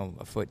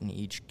 a foot in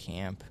each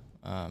camp?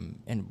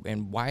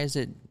 And why is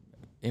it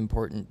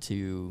important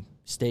to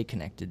stay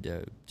connected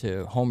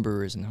to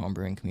homebrewers and the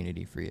homebrewing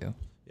community for you?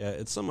 Yeah,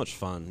 it's so much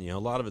fun. A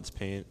lot of it's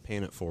paying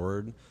it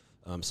forward.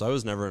 So I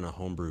was never in a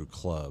homebrew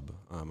club.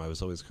 I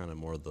was always kind of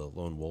more the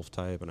lone wolf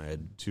type, and I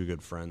had two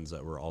good friends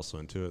that were also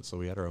into it. So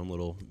we had our own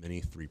little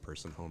mini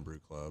 3-person homebrew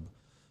club.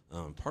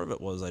 Part of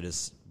it was I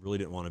just really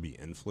didn't want to be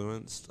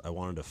influenced. I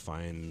wanted to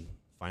find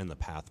the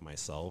path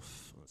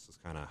myself. This is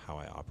kind of how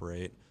I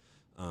operate.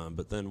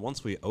 But then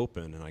once we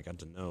opened and I got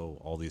to know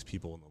all these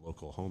people in the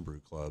local homebrew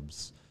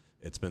clubs,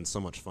 it's been so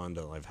much fun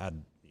I've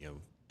had,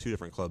 2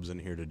 different clubs in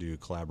here to do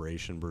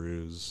collaboration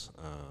brews.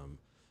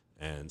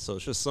 And so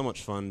it's just so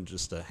much fun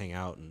just to hang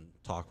out and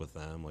talk with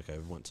them. Like I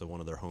went to one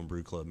of their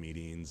homebrew club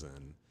meetings,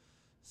 and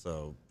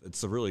so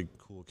it's a really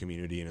cool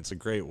community, and it's a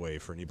great way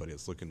for anybody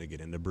that's looking to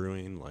get into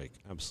brewing. Like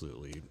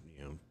absolutely,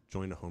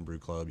 join a homebrew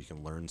club. You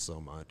can learn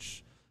so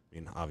much. I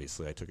mean,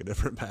 obviously I took a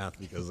different path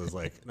because it's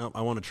like, no,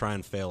 I want to try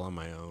and fail on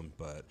my own,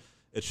 but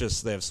it's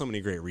just, they have so many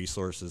great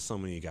resources, so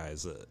many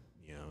guys that,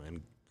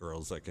 and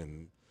girls that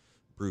can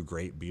brew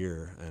great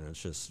beer, and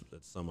it's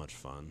so much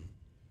fun.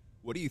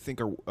 What do you think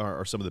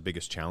are some of the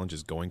biggest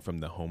challenges going from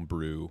the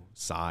homebrew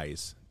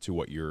size to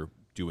what you're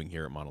doing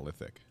here at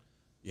Monolithic?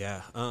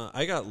 Yeah,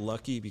 I got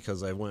lucky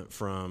because I went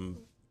from,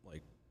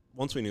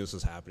 once we knew this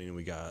was happening,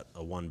 we got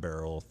a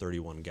 1-barrel,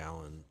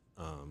 31-gallon,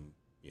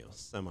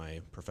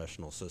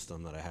 semi-professional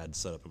system that I had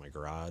set up in my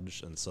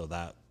garage, and so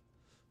that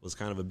was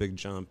kind of a big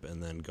jump.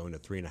 And then going to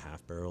 3.5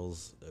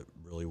 barrels, it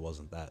really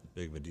wasn't that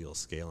big of a deal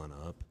scaling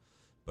up.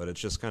 But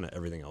it's just kind of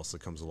everything else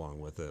that comes along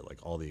with it. Like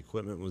all the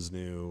equipment was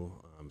new,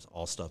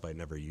 all stuff I'd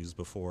never used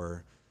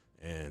before,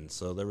 and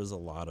so there was a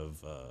lot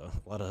of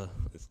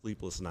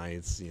sleepless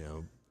nights,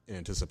 in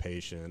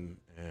anticipation.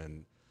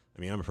 And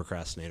I mean, I'm a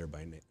procrastinator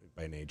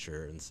by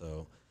nature, and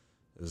so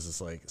it was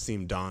just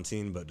seemed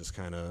daunting, but just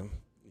kind of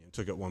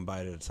took it one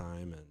bite at a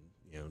time.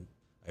 And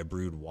I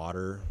brewed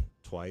water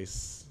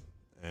twice.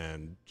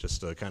 And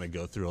just to kind of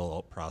go through a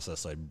whole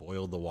process, I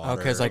boiled the water. Oh,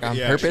 because on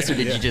purpose, or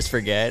did you just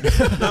forget?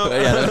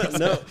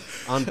 No,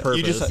 on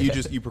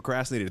purpose. You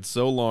procrastinated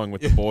so long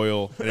with the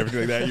boil and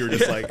everything like that. You were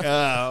just like,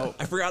 oh,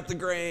 I forgot the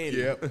grain.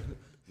 Yep.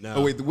 No.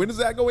 Oh wait, when does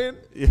that go in?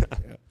 Yeah.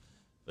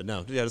 But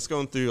no, just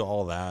going through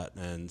all that,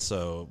 and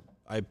so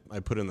I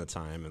put in the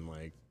time, and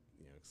I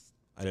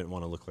didn't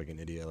want to look like an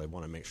idiot. I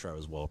want to make sure I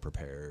was well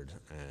prepared,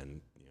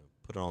 and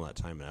put in all that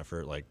time and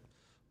effort,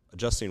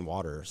 adjusting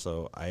water.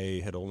 So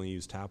I had only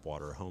used tap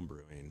water home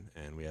brewing,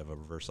 and we have a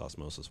reverse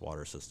osmosis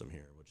water system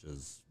here, which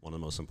is one of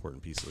the most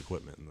important pieces of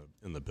equipment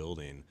in the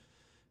building.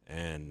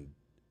 And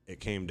it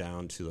came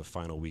down to the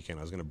final weekend.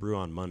 I was going to brew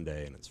on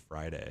Monday, and it's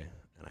Friday,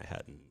 and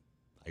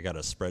I got a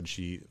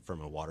spreadsheet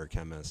from a water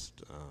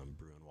chemist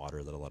brewing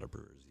water that a lot of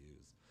brewers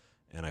use,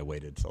 and I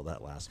waited till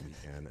that last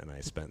weekend, and I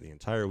spent the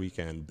entire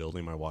weekend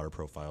building my water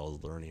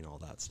profiles, learning all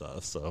that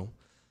stuff. So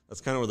that's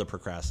kind of where the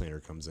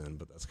procrastinator comes in,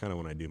 but that's kind of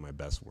when I do my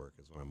best work,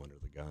 is when I'm under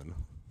the gun.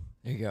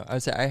 There you go. I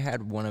would say I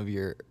had one of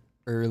your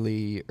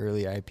early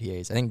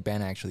IPAs. I think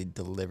Ben actually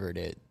delivered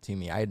it to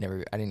me. I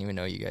didn't even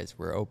know you guys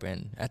were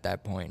open at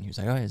that point. He was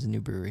like, "Oh, there's a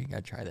new brewery.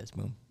 Gotta try this."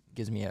 Boom.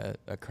 Gives me a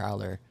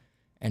crowler,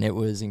 and it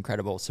was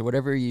incredible. So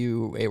whatever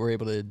you were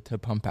able to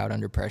pump out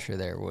under pressure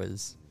there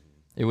was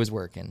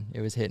working.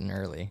 It was hitting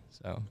early.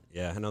 So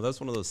yeah, I know that's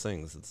one of those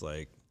things. It's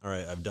like, all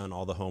right, I've done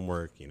all the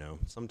homework,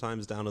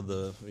 sometimes down to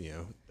the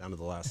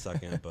last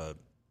second, but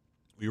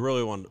we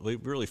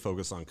really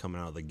focus on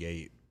coming out of the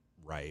gate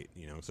right,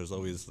 because there's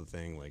always the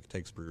thing, it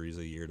takes breweries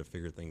a year to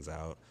figure things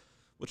out,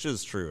 which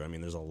is true. I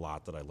mean, there's a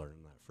lot that I learned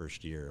in that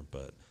first year,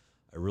 but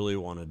I really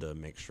wanted to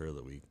make sure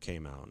that we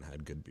came out and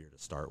had good beer to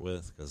start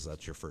with, because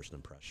that's your first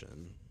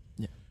impression.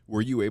 Yeah.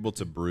 Were you able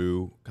to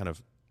brew kind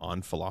of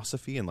on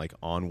philosophy and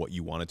on what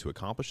you wanted to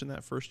accomplish in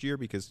that first year?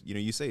 Because,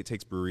 you say it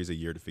takes breweries a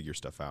year to figure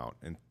stuff out,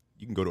 and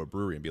you can go to a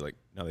brewery and be like,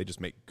 no, they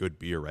just make good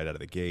beer right out of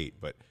the gate,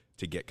 but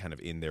to get kind of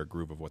in their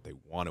groove of what they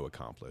want to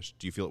accomplish,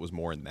 do you feel it was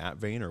more in that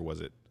vein, or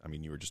was it,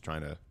 you were just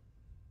trying to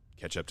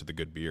catch up to the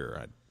good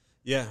beer?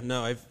 Yeah,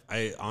 no,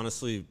 I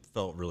honestly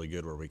felt really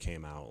good where we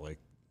came out.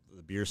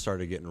 The beer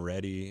started getting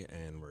ready,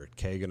 and we're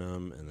kegging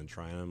them and then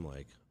trying them,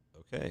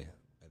 okay,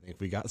 I think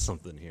we got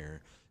something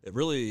here. It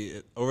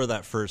really, over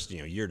that first,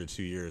 year to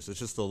 2 years, it's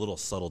just the little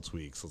subtle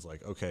tweaks. It's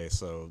like, okay,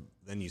 so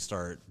then you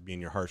start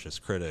being your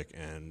harshest critic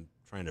and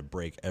trying to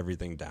break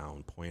everything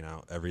down, point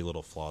out every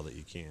little flaw that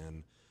you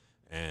can,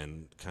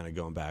 and kind of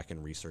going back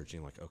and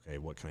researching, okay,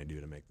 what can I do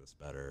to make this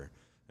better?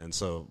 And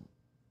so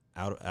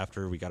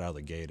after we got out of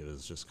the gate, it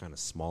was just kind of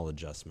small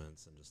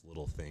adjustments and just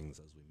little things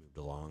as we moved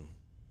along.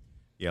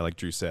 Yeah, like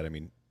Drew said,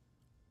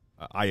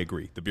 I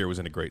agree. The beer was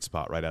in a great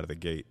spot right out of the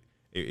gate.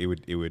 It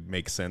would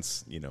make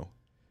sense,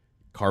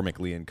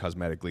 karmically and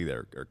cosmetically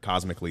or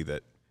cosmically,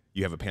 that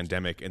you have a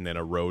pandemic and then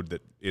a road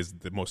that is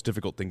the most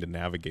difficult thing to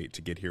navigate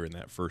to get here in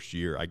that first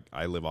year.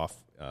 I live off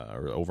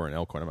or over in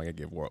Elkhorn. I'm not going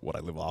to give what I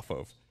live off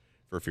of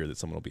for fear that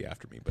someone will be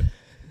after me.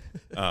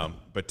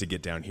 But to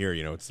get down here,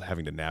 it's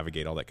having to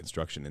navigate all that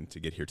construction, and to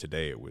get here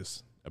today, it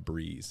was a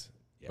breeze.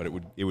 Yeah.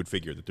 But it would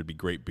figure that there'd be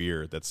great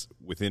beer that's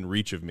within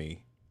reach of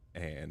me,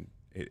 and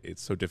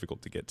it's so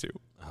difficult to get to.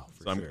 Oh,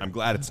 so sure. I'm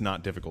glad it's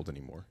not difficult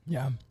anymore.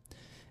 Yeah.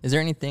 Is there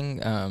anything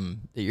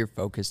that you're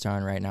focused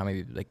on right now,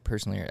 maybe like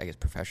personally or I guess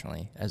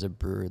professionally, as a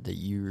brewer that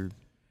you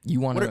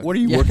want to? What are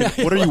you working?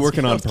 What are you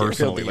working on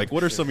personally? Like,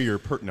 what are some of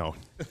your no?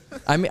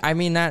 I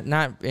mean not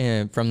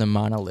from the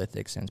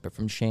Monolithic sense, but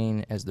from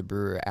Shane as the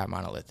brewer at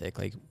Monolithic.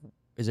 Like,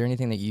 is there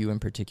anything that you in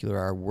particular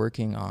are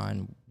working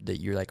on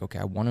that you're like, okay,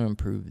 I want to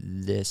improve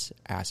this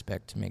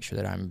aspect to make sure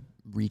that I'm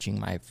reaching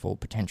my full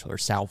potential or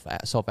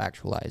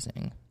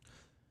self-actualizing?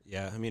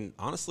 Yeah, I mean,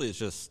 honestly, it's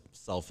just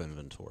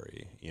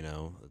self-inventory,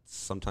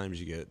 Sometimes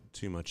you get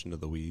too much into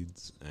the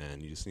weeds,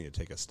 and you just need to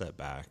take a step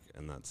back,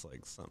 and that's,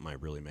 like, something I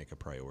really make a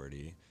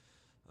priority.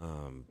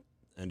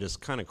 And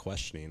just kind of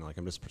questioning, like,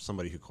 I'm just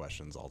somebody who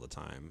questions all the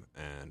time,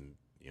 and,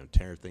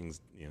 tearing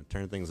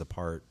things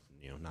apart,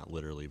 not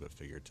literally but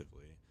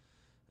figuratively.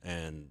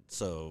 And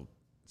so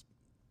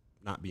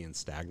not being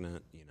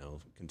stagnant,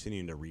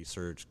 continuing to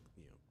research,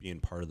 being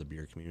part of the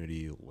beer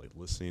community, like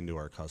listening to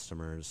our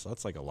customers. So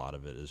that's like a lot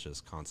of it is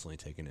just constantly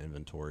taking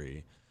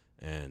inventory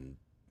and,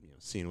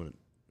 seeing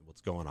what's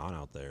going on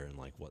out there and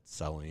like what's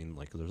selling.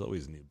 Like there's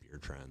always new beer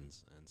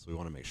trends. And so we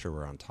want to make sure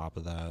we're on top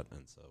of that.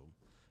 And so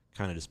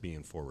kind of just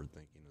being forward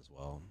thinking as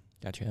well.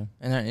 Gotcha.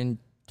 And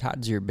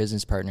Todd's your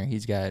business partner.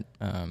 He's got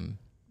a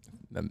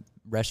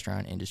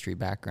restaurant industry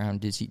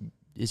background.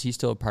 Is he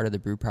still a part of the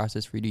brew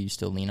process for you? Do you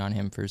still lean on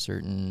him for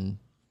certain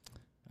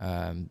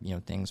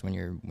things when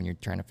you're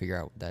trying to figure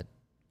out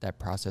that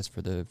process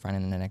for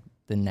finding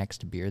the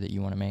next beer that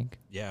you want to make?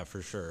 Yeah,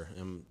 for sure.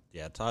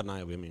 Todd and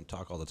I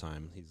talk all the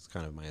time. He's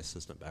kind of my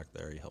assistant back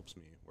there. He helps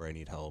me where I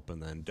need help.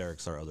 And then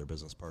Derek's our other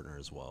business partner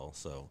as well.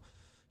 So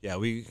yeah,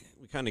 we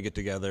kind of get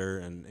together,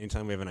 and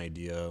anytime we have an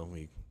idea,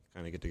 we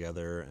kind of get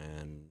together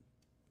and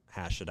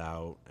hash it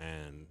out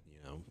and,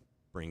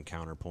 bring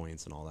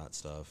counterpoints and all that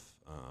stuff.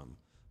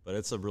 But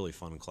it's a really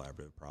fun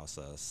collaborative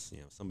process.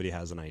 Somebody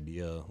has an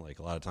idea, like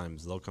a lot of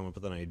times they'll come up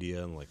with an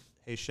idea and like,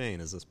 hey, Shane,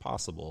 is this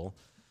possible?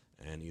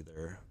 And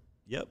either,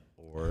 yep,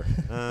 or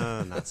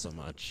not so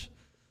much.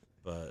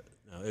 But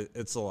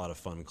it's a lot of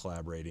fun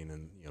collaborating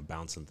and,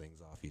 bouncing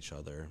things off each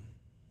other.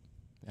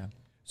 Yeah.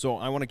 So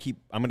I'm going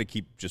to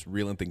keep just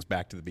reeling things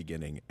back to the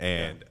beginning.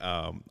 And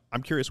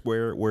I'm curious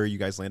where you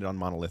guys landed on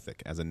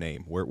Monolithic as a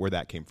name, where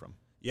that came from.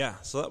 Yeah,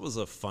 so that was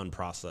a fun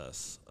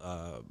process.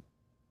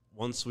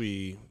 Once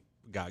we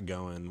got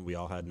going, we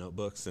all had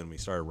notebooks, and we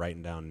started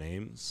writing down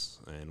names,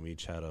 and we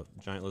each had a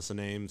giant list of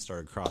names,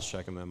 started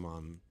cross-checking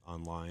them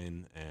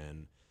online,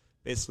 and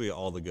basically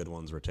all the good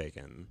ones were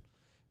taken.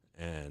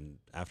 And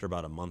after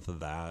about a month of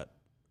that,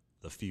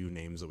 the few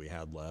names that we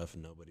had left,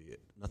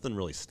 nothing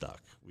really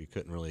stuck. We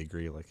couldn't really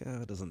agree, like,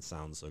 it doesn't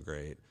sound so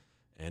great.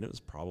 And it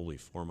was probably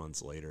 4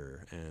 months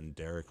later, and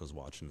Derek was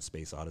watching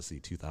Space Odyssey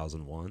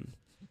 2001,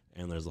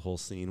 and there's a whole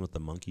scene with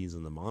the monkeys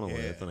and the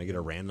monolith, and I get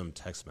a random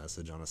text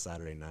message on a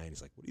Saturday night. He's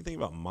like, what do you think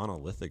about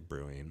Monolithic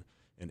Brewing?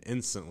 And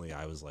instantly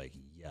I was like,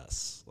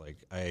 yes.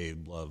 Like, I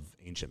love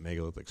ancient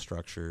megalithic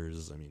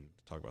structures.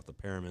 Talk about the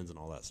pyramids and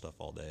all that stuff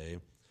all day.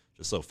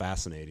 Just so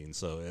fascinating.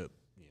 So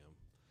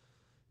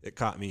it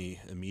caught me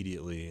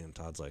immediately, and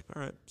Todd's like,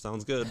 all right,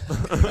 sounds good.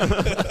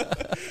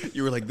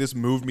 You were like, this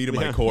moved me to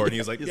my core, and he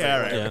was like, yeah,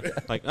 right. Yeah.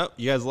 Like, oh,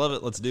 you guys love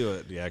it, let's do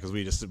it. Yeah, because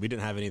we didn't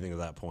have anything at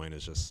that point.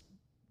 It's just,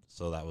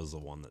 so that was the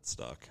one that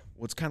stuck.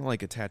 Well, it's kind of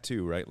like a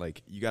tattoo, right?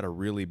 Like, you got to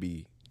really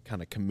be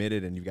kind of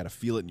committed, and you've got to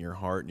feel it in your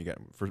heart, and you got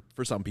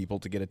for some people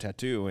to get a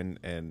tattoo,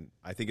 and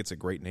I think it's a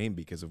great name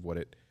because of what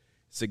it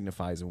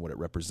signifies and what it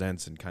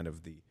represents, and kind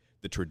of the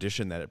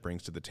tradition that it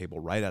brings to the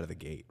table right out of the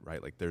gate,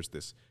 right? Like, there's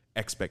this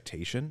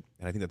expectation,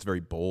 and I think that's very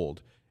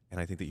bold, and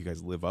I think that you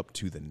guys live up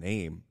to the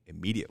name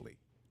immediately.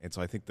 And so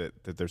I think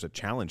that there's a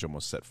challenge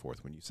almost set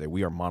forth when you say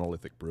we are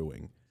Monolithic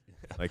Brewing.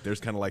 Like,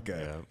 there's kind of like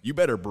you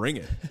better bring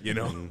it,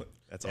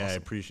 That's awesome. I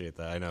appreciate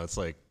that. I know it's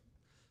like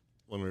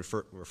when we're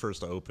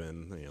first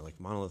open, like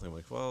Monolithic, I'm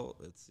like, well,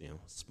 it's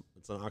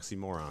it's an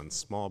oxymoron,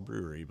 small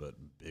brewery but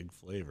big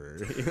flavor.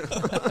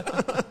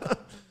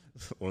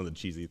 One of the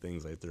cheesy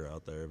things I threw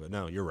out there, but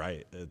no, you're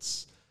right.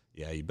 It's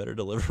you better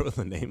deliver with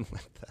a name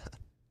like that.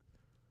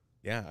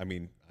 Yeah,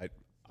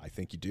 I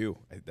think you do.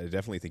 I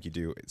definitely think you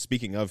do.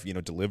 Speaking of,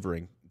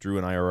 delivering, Drew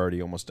and I are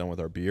already almost done with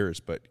our beers,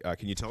 but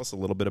can you tell us a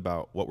little bit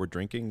about what we're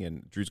drinking?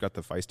 And Drew's got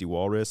the Feisty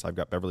Walrus. I've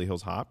got Beverly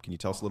Hills Hop. Can you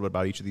tell us a little bit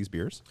about each of these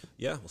beers?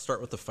 Yeah, we'll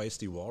start with the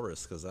Feisty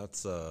Walrus because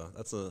that's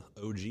a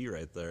OG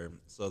right there.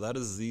 So that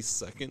is the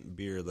second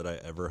beer that I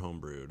ever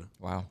homebrewed.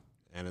 Wow.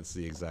 And it's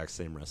the exact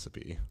same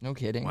recipe. No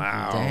kidding.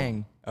 Wow.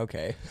 Dang.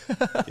 Okay.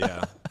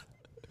 Yeah.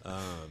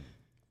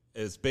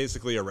 It's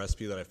basically a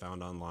recipe that I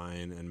found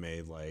online and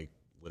made like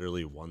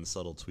literally one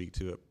subtle tweak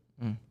to it.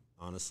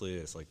 Honestly,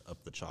 it's like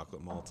up the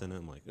chocolate malt in it.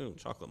 I'm like, oh,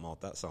 chocolate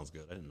malt, that sounds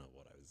good. I didn't know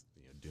what I was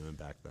doing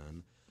back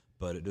then.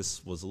 But it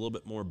just was a little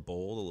bit more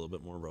bold, a little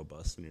bit more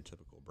robust than your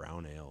typical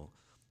brown ale.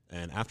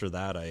 And after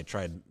that, I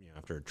tried,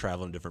 after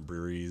traveling to different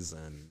breweries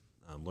and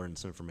learned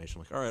some information.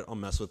 Like, all right, I'll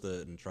mess with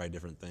it and try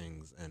different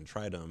things, and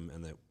tried them,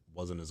 and it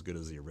wasn't as good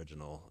as the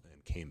original,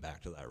 and came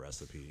back to that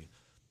recipe.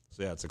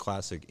 So yeah, it's a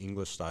classic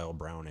English style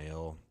brown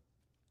ale,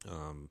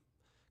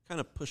 kind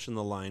of pushing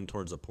the line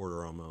towards a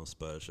porter almost,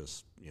 but it's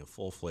just,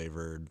 full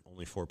flavored,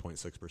 only 4.6%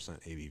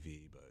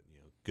 ABV, but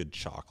good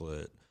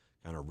chocolate,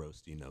 kind of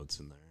roasty notes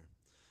in there.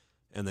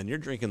 And then you're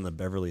drinking the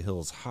Beverly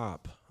Hills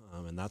Hop,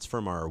 and that's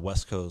from our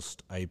West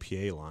Coast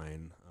IPA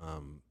line.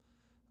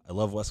 I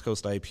love West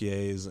Coast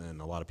IPAs,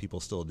 and a lot of people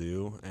still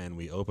do. And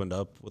we opened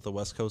up with a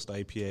West Coast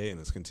IPA,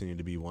 and it's continued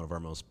to be one of our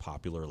most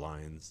popular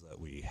lines that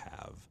we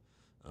have,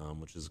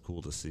 which is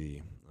cool to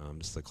see.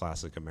 Just the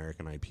classic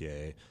American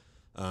IPA.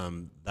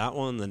 That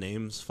one, the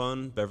name's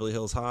fun. Beverly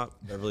Hills Hop,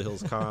 Beverly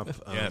Hills Cop.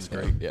 Yeah, it's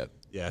great.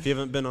 Yeah, if you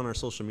haven't been on our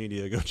social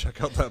media, go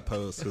check out that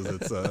post,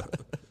 because it's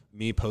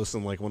me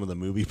posting like one of the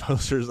movie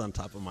posters on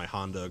top of my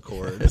Honda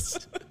Accord.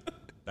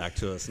 Back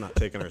to us not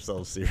taking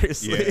ourselves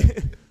seriously.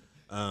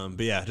 Yeah.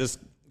 But yeah, just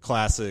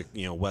classic,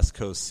 West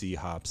Coast sea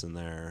hops in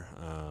there.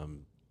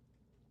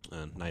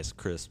 And nice,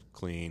 crisp,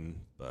 clean,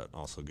 but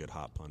also good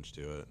hop punch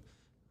to it.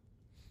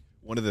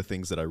 One of the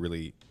things that I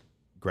really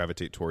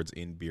gravitate towards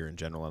in beer in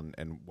general,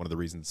 and one of the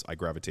reasons I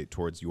gravitate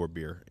towards your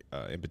beer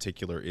in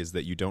particular, is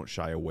that you don't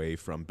shy away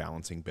from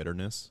balancing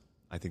bitterness.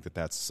 I think that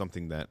that's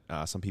something that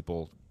some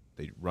people,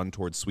 they run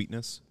towards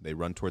sweetness. They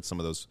run towards some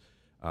of those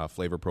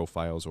flavor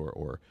profiles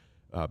or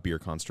beer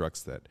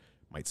constructs that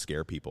might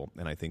scare people.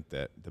 And I think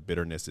that the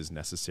bitterness is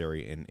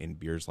necessary in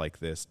beers like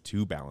this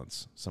to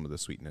balance some of the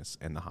sweetness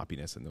and the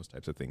hoppiness and those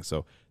types of things.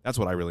 So that's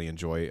what I really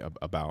enjoy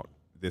about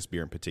this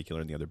beer in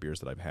particular, and the other beers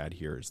that I've had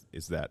here,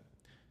 is that,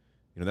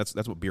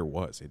 that's what beer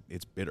was.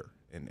 It's bitter.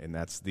 And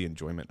that's the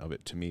enjoyment of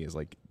it to me, is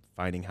like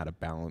finding how to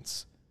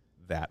balance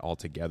that all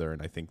together.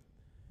 And I think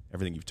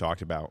everything you've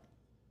talked about,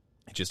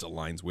 it just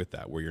aligns with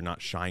that, where you're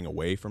not shying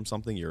away from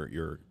something.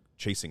 You're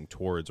chasing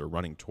towards or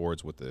running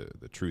towards what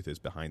the truth is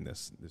behind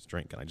this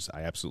drink. And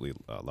I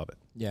absolutely love it.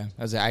 Yeah.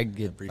 I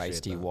get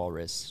feisty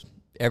walrus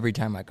every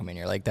time I come in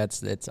here. Like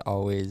that's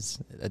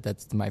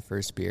my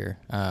first beer.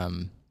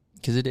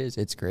 Because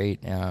it's great.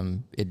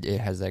 It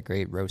has that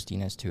great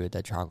roastiness to it,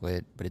 that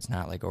chocolate, but it's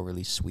not like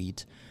overly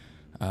sweet.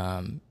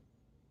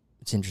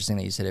 It's interesting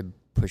that you said it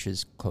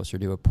pushes closer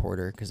to a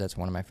porter, because that's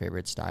one of my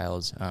favorite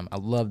styles. I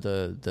love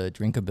the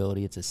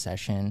drinkability. It's a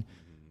session.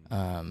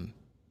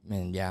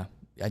 And yeah,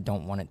 I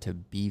don't want it to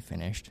be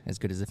finished as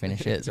good as the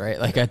finish is,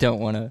 right? Like I don't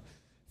want to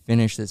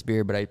finish this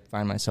beer, but I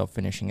find myself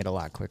finishing it a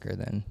lot quicker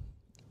than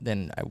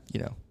I,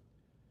 Yeah,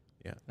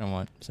 I don't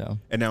want. So.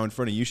 And now in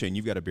front of you, Shane,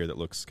 you've got a beer that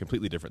looks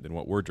completely different than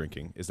what we're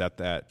drinking. Is that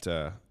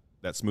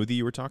smoothie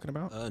you were talking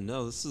about?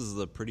 No, this is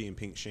the Pretty in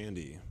Pink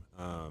Shandy.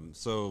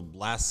 So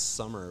last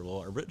summer,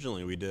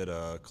 originally we did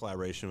a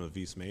collaboration with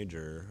Vice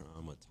Major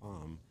with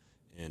Tom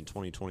in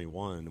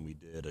 2021, and we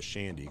did a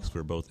shandy because we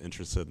were both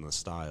interested in the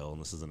style.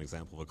 And this is an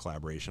example of a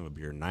collaboration of a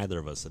beer neither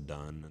of us had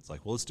done. It's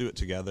like, well, let's do it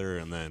together,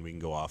 and then we can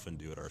go off and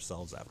do it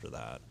ourselves after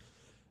that.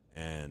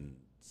 And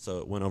so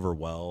it went over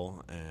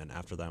well, and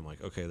after that I'm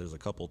like, okay, there's a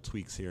couple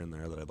tweaks here and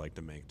there that I'd like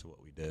to make to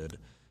what we did.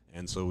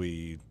 And so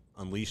we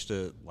unleashed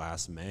it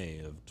last May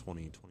of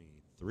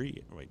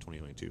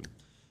 2022.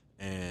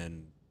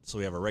 And so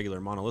we have a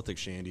regular monolithic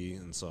shandy,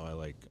 and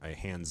so I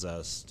hand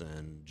zest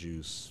and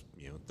juice,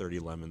 30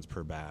 lemons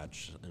per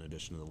batch in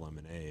addition to the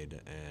lemonade,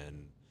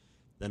 and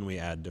then we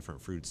add different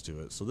fruits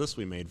to it. So this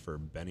we made for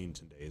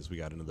Bennington Days. We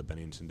got into the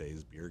Bennington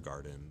Days beer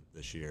garden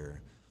this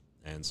year.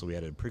 And so we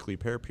added prickly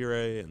pear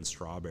puree and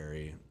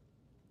strawberry,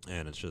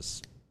 and it's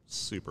just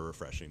super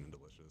refreshing and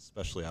delicious,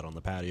 especially out on the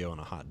patio on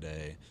a hot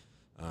day.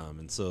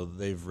 And so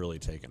they've really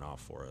taken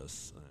off for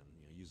us, and,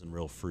 using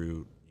real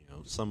fruit.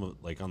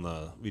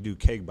 We do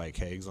keg by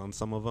kegs on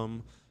some of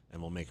them,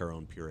 and we'll make our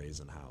own purees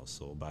in house.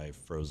 So we'll buy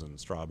frozen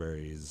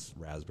strawberries,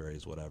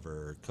 raspberries,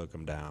 whatever, cook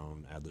them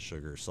down, add the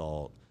sugar,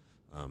 salt,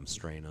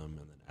 strain them,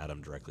 and then add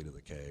them directly to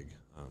the keg.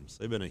 So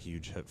they've been a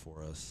huge hit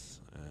for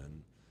us,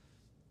 and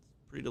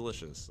pretty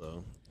delicious.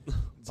 So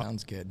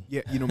Sounds good.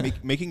 Yeah,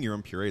 making your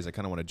own purees, I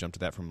kind of want to jump to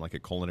that from like a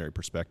culinary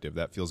perspective.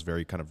 That feels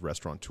very kind of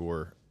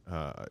restaurateur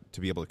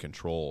to be able to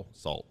control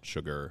salt,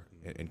 sugar,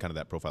 and kind of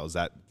that profile. Is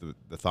that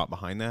the thought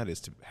behind that, is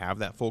to have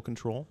that full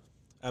control?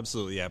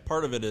 Absolutely, yeah.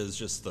 Part of it is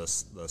just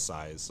the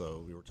size.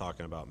 So we were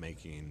talking about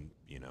making,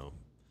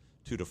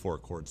 2 to 4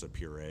 quarts of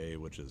puree,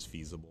 which is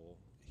feasible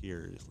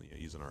here,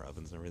 using our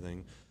ovens and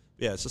everything.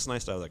 But yeah, it's just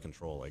nice to have that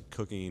control. Like,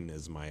 cooking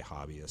is my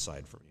hobby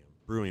aside from,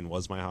 brewing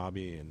was my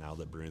hobby, and now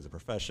that brewing is a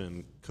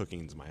profession,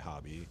 cooking's my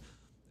hobby.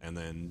 And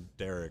then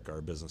Derek,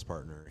 our business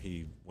partner,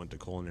 he went to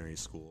culinary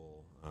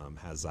school,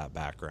 has that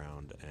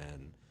background,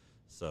 and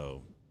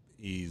so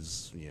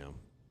he's,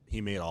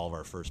 he made all of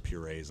our first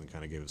purees and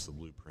kind of gave us the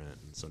blueprint,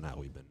 and so now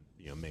we've been,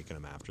 making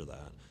them after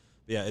that.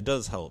 But yeah, it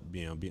does help,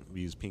 we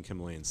use pink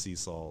Himalayan sea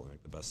salt,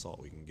 like the best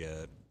salt we can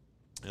get,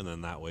 and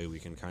then that way we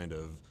can kind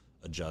of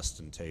adjust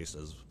and taste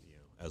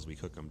as we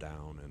cook them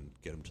down and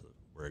get them to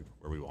where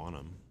we want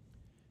them.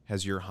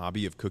 Has your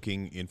hobby of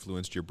cooking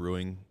influenced your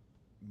brewing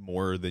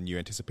more than you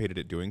anticipated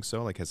it doing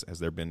so? Like, has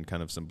there been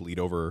kind of some bleed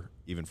over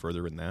even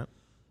further in that?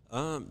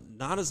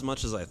 Not as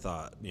much as I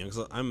thought,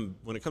 because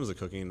when it comes to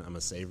cooking, I'm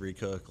a savory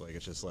cook. Like,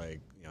 it's just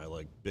like, I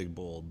like big,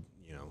 bold,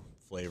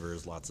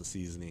 flavors, lots of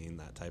seasoning,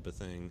 that type of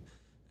thing.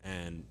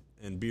 And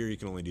beer, you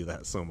can only do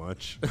that so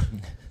much.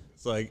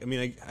 So, I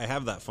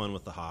have that fun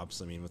with the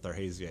hops. With our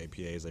hazy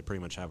IPAs, I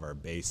pretty much have our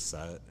base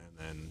set, and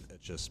then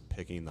it's just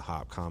picking the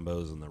hop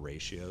combos and the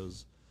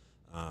ratios.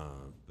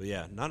 But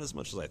yeah, not as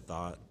much as I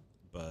thought,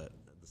 but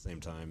at the same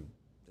time,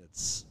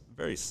 it's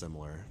very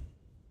similar.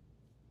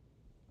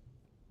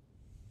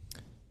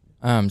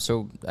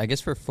 So I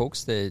guess for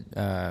folks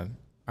that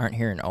aren't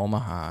here in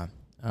Omaha,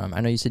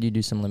 I know you said you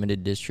do some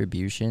limited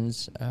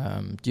distributions.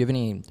 Do you have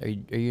any?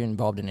 Are you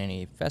involved in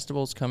any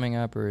festivals coming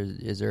up, or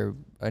is there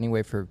any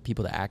way for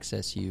people to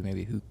access you,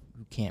 maybe who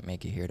can't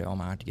make it here to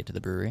Omaha to get to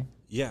the brewery?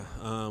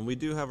 Yeah, we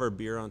do have our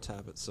beer on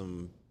tap at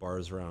some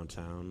bars around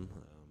town.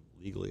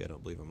 Legally, I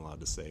don't believe I'm allowed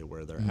to say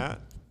where they're at,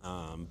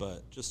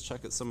 but just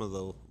check at some of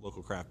the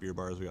local craft beer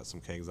bars. We got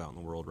some kegs out in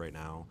the world right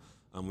now.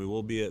 We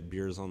will be at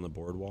Beers on the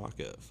Boardwalk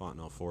at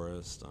Fontenelle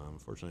Forest.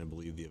 Unfortunately, I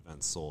believe the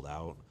event's sold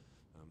out.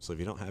 So if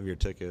you don't have your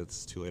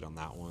tickets, too late on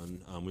that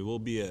one. We will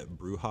be at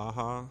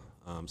Brouhaha.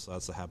 So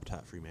that's the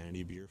Habitat for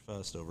Humanity Beer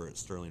Fest over at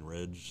Sterling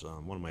Ridge.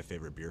 One of my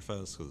favorite beer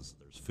fests because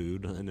there's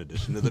food in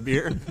addition to the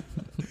beer.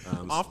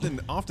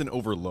 Often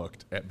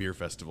overlooked at beer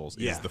festivals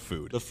is the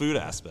food. The food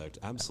aspect,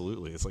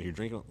 absolutely. It's like you're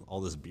drinking all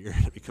this beer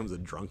and it becomes a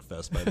drunk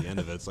fest by the end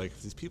of it. It's like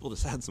if these people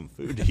just had some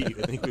food to eat,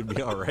 I think we'd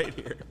be all right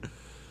here.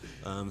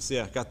 So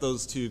yeah, got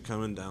those two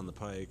coming down the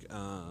pike.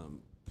 I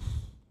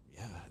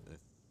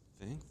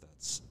think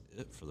that's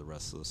it for the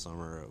rest of the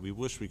summer. We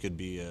wish we could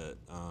be at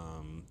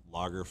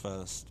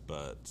Lagerfest,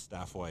 but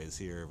staff-wise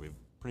here, we've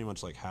pretty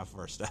much like half of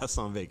our staff's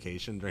on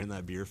vacation during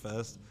that beer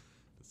fest.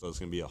 So it's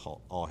going to be a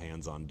all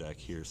hands on deck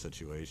here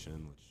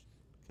situation, which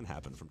can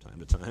happen from time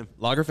to time.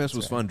 Lagerfest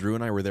was fun. Drew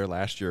and I were there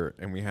last year,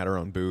 and we had our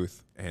own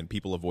booth, and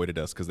people avoided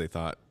us because they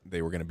thought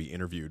they were going to be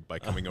interviewed by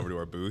coming over to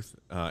our booth.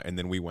 And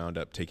then we wound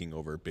up taking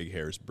over Big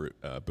Hair's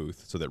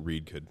booth so that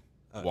Reed could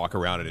walk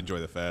around and enjoy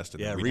the fest.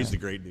 And Reed's a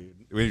great dude.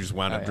 We just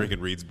wound up drinking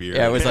Reed's beer.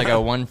 Yeah, it was like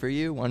a one for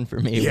you, one for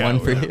me,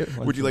 one for you.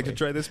 Would you like to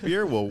try this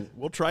beer? Well,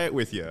 we'll try it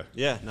with you.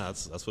 Yeah, no,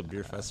 that's what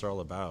beer fests are all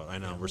about. I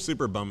know. We're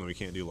super bummed that we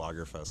can't do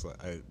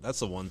Lagerfest. That's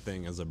the one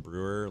thing as a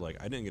brewer, like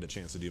I didn't get a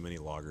chance to do many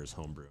lagers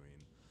home brewing.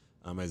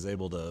 I was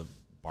able to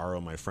borrow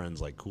my friend's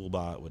like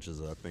CoolBot, which is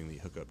a thing that you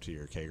hook up to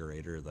your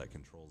kegerator that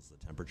controls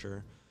the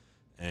temperature.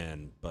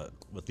 But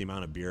with the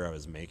amount of beer I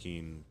was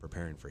making,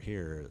 preparing for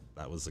here,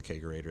 that was the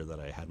kegerator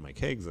that I had my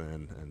kegs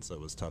in, and so it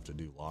was tough to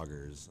do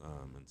lagers.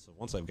 And so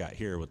once I've got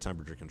here with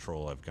temperature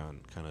control, I've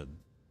gone kind of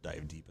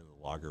dive deep into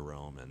the lager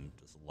realm and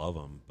just love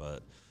them.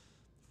 But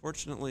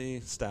fortunately,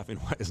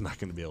 staffing-wise, not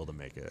going to be able to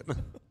make it.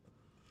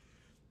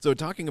 So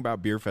talking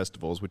about beer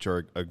festivals, which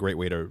are a great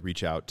way to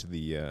reach out to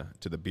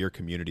the beer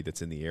community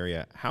that's in the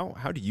area,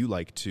 how do you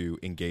like to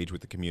engage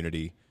with the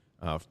community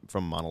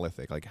from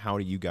Monolithic? Like, how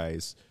do you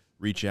guys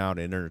reach out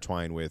and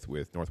intertwine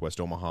with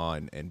Northwest Omaha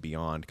and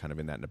beyond, kind of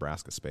in that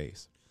Nebraska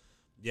space?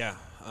 Yeah.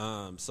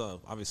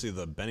 So obviously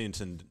the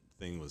Bennington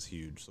thing was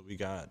huge. So we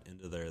got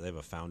into there. They have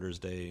a Founders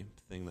Day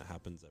thing that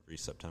happens every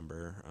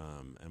September,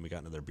 and we got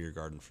into their beer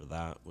garden for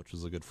that, which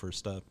was a good first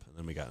step. And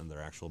then we got into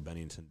their actual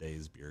Bennington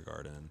Days beer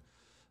garden.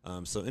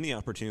 So any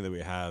opportunity that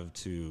we have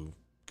to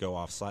go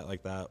off site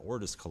like that, or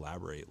just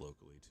collaborate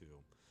locally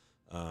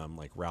too,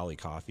 like Rally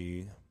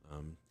Coffee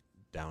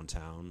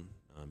downtown.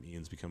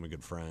 Ian's become a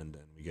good friend,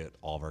 and we get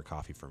all of our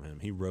coffee from him.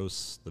 He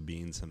roasts the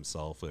beans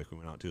himself. Like we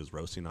went out to his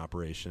roasting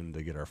operation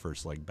to get our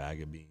first like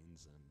bag of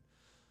beans,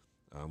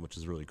 and which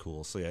is really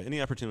cool. So yeah,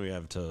 any opportunity we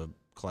have to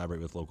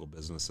collaborate with local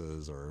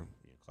businesses or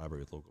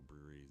collaborate with local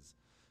breweries,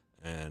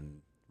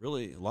 and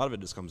really a lot of it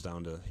just comes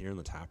down to here in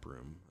the tap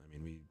room. I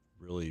mean, we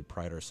really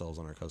pride ourselves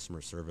on our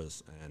customer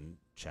service and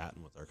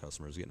chatting with our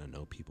customers, getting to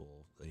know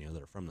people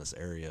that are from this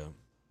area,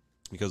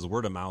 because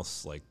word of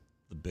mouth's like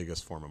the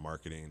biggest form of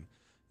marketing.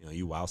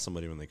 You wow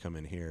somebody when they come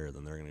in here,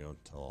 then they're going to go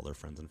tell all their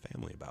friends and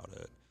family about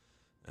it.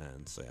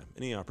 And so, yeah,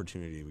 any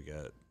opportunity we get,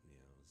 is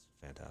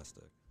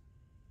fantastic.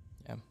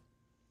 Yeah.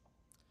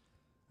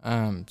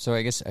 So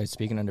I guess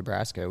speaking of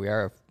Nebraska, we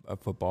are a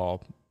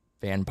football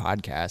fan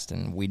podcast,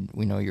 and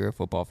we know you're a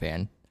football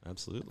fan.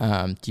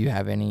 Absolutely. Do you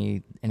have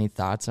any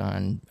thoughts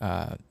on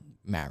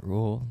Matt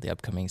Rule, the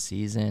upcoming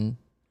season?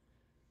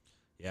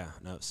 Yeah,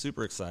 no,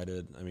 super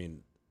excited. I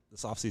mean,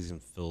 this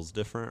offseason feels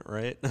different,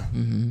 right?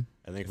 Mm-hmm.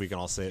 I think we can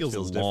all say it long.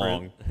 feels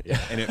different. Yeah,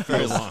 and it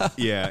feels long.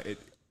 Yeah,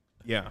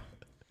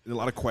 a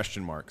lot of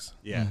question marks.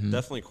 Yeah,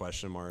 definitely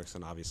question marks,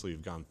 and obviously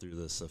we've gone through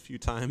this a few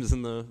times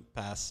in the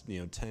past,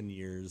 10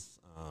 years.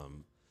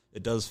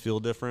 It does feel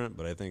different,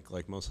 but I think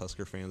like most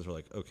Husker fans are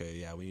like, okay,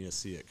 yeah, we need to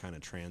see it kind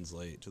of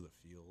translate to the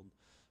field.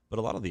 But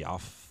a lot of the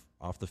off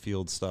the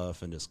field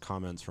stuff and just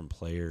comments from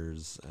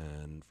players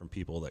and from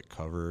people that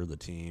cover the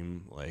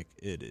team, like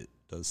it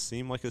does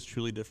seem like it's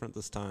truly different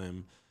this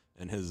time.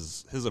 And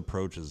his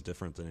approach is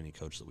different than any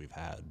coach that we've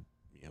had,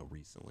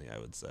 recently, I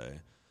would say.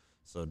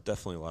 So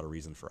definitely a lot of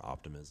reason for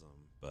optimism.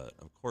 But,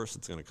 of course,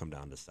 it's going to come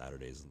down to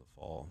Saturdays in the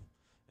fall.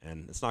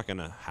 And it's not going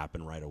to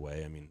happen right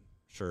away. I mean,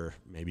 sure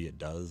maybe it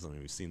does. I mean,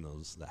 we've seen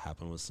those that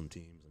happen with some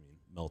teams. I mean,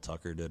 Mel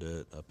Tucker did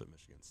it up at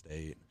Michigan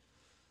State.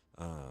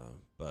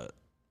 But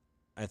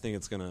I think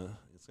it's gonna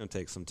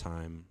take some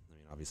time. I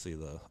mean, obviously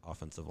the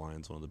offensive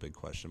line is one of the big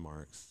question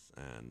marks,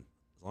 and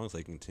as long as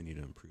they continue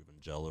to improve and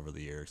gel over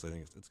the year, because I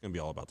think it's going to be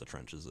all about the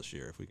trenches this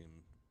year. If we can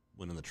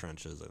win in the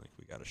trenches, I think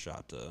we got a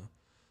shot to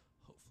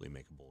hopefully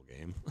make a bowl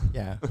game.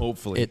 Yeah,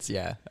 hopefully.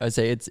 I would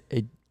say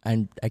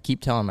I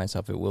keep telling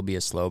myself it will be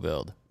a slow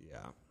build.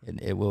 Yeah,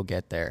 It will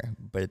get there,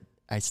 but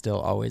I still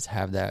always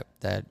have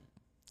that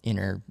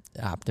inner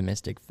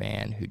optimistic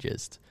fan who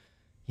just,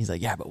 he's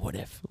like, yeah, but what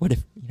if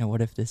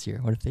this year,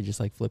 what if they just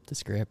like flip the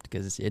script?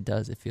 Because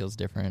it feels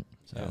different.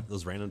 So yeah,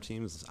 those random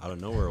teams out of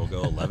nowhere will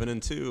go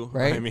 11-2.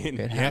 Right? I mean,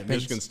 It happens.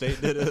 Michigan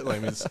State did it. Like, I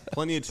mean, there's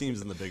plenty of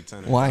teams in the Big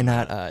Ten. Why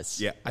not us?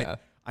 Yeah,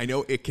 I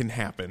know it can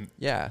happen.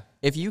 Yeah.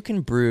 If you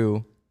can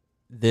brew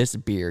this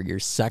beer your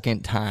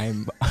second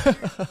time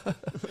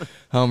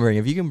homebrewing,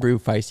 if you can brew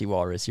Feisty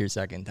Walrus your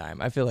second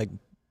time, I feel like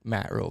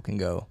Matt Rule can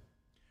go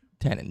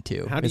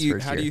 10-2. How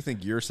do you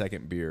think your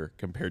second beer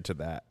compared to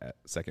that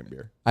second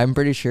beer? I'm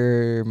pretty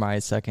sure my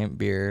second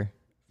beer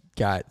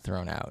got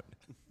thrown out.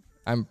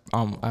 I'm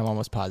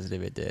almost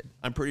positive it did.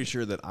 I'm pretty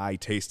sure that I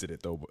tasted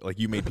it though. Like,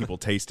 you made people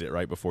taste it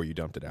right before you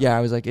dumped it out. Yeah,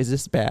 I was like, is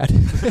this bad?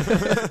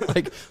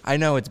 Like, I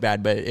know it's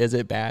bad, but is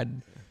it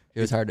bad? It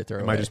was hard to throw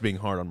away. Am I just being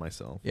hard on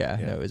myself? Yeah,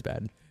 no, it was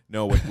bad.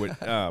 No,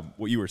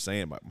 what you were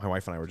saying, my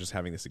wife and I were just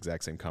having this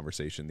exact same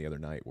conversation the other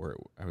night where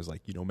I was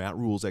like, Matt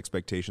Rule's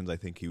expectations, I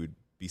think he would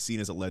be seen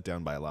as a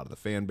letdown by a lot of the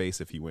fan base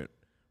if he went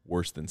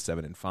worse than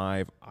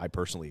 7-5. I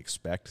personally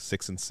expect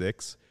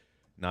 6-6.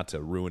 Not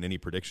to ruin any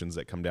predictions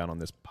that come down on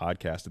this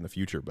podcast in the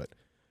future, but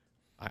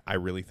I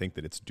really think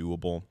that it's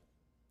doable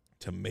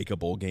to make a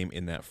bowl game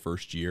in that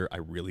first year. I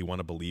really want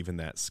to believe in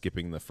that,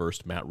 skipping the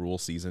first Matt Rule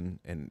season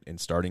and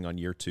starting on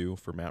year 2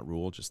 for Matt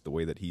Rule, just the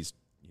way that he's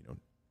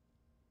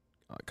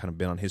kind of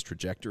been on his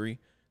trajectory,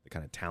 the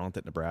kind of talent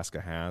that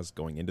Nebraska has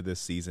going into this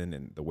season,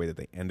 and the way that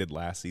they ended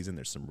last season.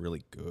 There's some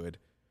really good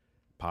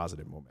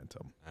positive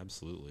momentum.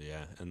 Absolutely,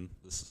 yeah. And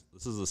this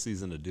is the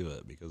season to do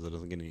it, because it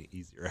doesn't get any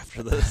easier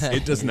after this.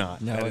 It does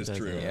not. No, that it is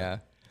doesn't, true. Yeah.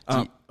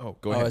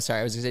 Go ahead. Oh, sorry.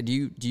 I was going to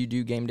say, do you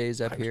do game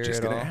days up I here was just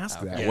at going all? to ask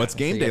that. Yeah. What's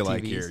game So day you got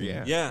like TVs here?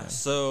 and- Yeah. Yeah,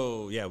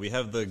 so we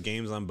have the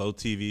games on both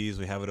TVs.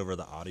 We have it over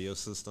the audio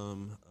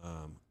system.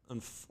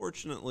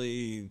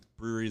 Unfortunately,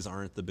 breweries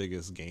aren't the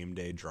biggest game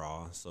day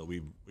draw, so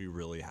we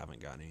really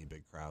haven't gotten any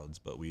big crowds.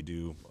 But we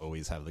do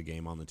always have the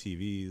game on the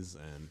TVs,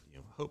 and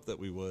hope that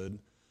we would.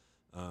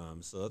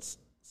 So that's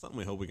something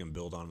we hope we can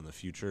build on in the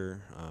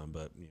future.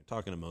 But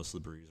talking to most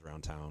of the breweries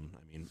around town,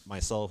 I mean,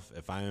 myself,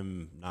 if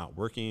I'm not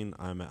working,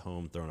 I'm at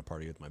home throwing a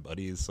party with my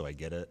buddies, so I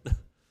get it.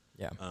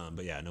 Yeah.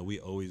 But yeah, no, we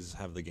always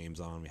have the games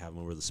on. We have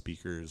them over the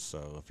speakers.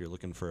 So if you're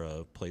looking for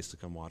a place to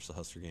come watch the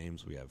Husker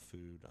games, we have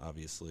food,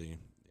 obviously.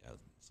 Yeah,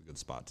 it's a good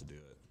spot to do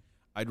it.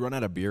 I'd run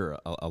out of beer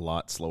a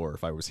lot slower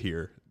if I was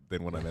here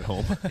than when I'm at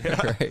home.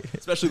 Right.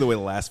 Especially the way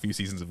the last few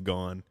seasons have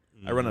gone.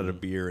 I run out of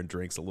beer and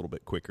drinks a little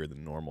bit quicker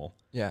than normal.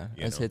 Yeah,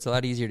 it's a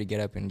lot easier to get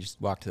up and just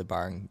walk to the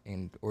bar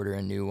and order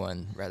a new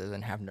one rather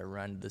than having to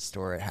run to the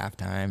store at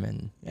halftime.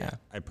 And yeah,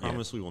 I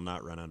promise we will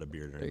not run out of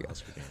beer during the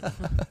Husker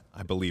game.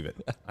 I believe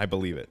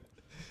it.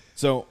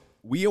 So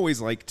we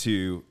always like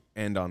to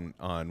end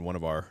on one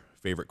of our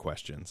favorite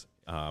questions,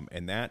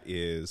 and that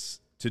is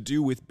to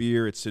do with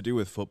beer. It's to do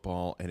with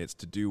football, and it's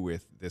to do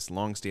with this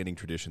long-standing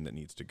tradition that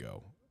needs to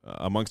go.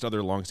 Amongst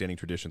other long-standing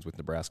traditions with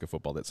Nebraska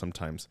football that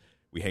sometimes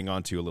we hang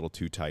on to a little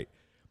too tight.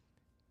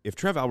 If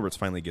Trev Alberts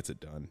finally gets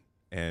it done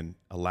and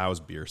allows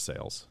beer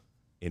sales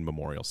in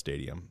Memorial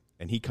Stadium,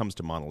 and he comes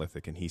to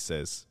Monolithic and he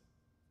says,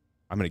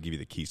 I'm going to give you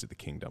the keys to the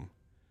kingdom,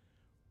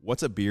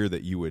 what's a beer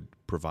that you would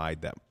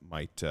provide that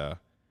might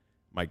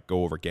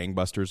go over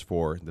gangbusters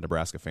for the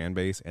Nebraska fan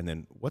base? And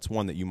then what's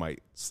one that you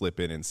might slip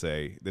in and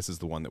say, this is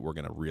the one that we're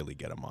going to really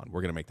get them on?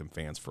 We're going to make them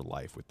fans for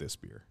life with this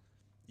beer.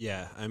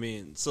 Yeah, I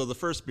mean, so the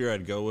first beer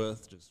I'd go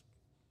with, just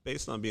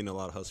based on being a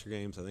lot of Husker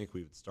games, I think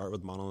we would start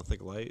with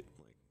Monolithic Light.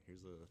 Like,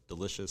 here's a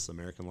delicious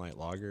American light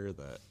lager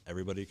that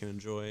everybody can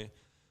enjoy.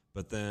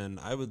 But then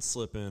I would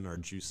slip in our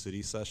Juice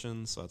City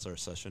Session. So that's our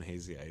Session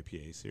Hazy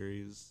IPA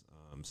series.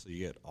 So you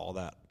get all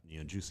that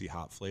juicy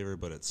hop flavor,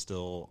 but it's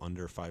still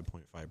under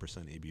 5.5%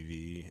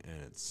 ABV,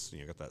 and it's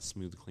got that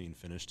smooth, clean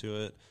finish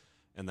to it.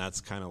 And that's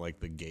kind of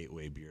like the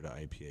gateway beer to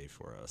IPA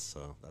for us.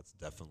 So that's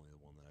definitely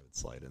the one that I would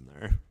slide in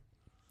there.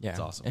 yeah, It's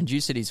awesome. And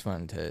Juice City's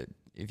fun to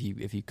if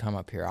you come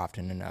up here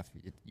often enough,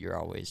 you're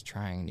always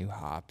trying new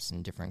hops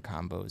and different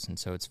combos, and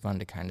so it's fun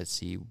to kind of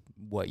see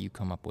what you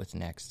come up with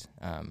next.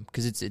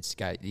 Because it's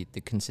got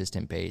the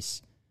consistent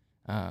base,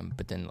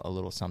 but then a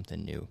little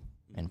something new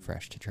and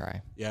fresh to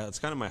try. Yeah, it's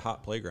kind of my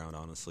hop playground,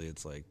 honestly.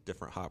 It's like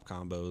different hop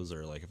combos,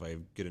 or like if I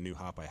get a new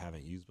hop I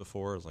haven't used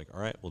before, it's like, all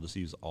right, we'll just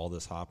use all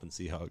this hop and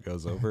see how it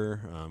goes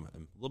over. I'm a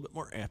little bit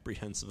more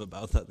apprehensive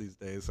about that these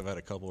days. I've had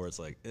a couple where it's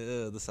like,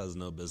 this has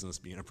no business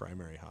being a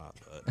primary hop.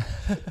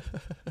 But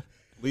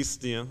at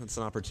least, it's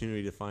an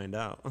opportunity to find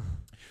out.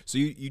 So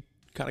you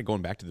kind of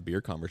going back to the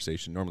beer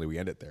conversation, normally we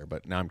end it there,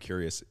 but now I'm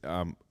curious,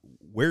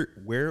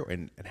 where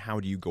and how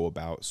do you go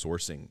about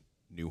sourcing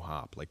new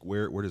hop? Like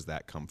where does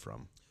that come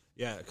from?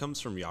 Yeah, it comes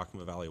from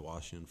Yakima Valley,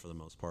 Washington, for the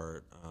most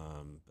part.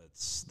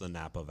 It's the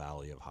Napa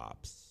Valley of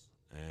hops,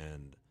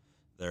 and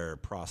their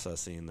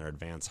processing, their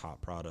advanced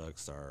hop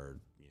products are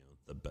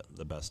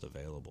the best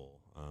available.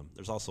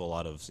 There's also a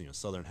lot of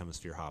Southern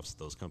Hemisphere hops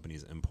those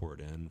companies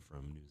import in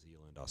from New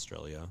Zealand,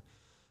 Australia,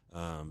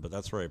 but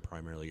that's where I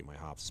primarily get my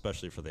hops,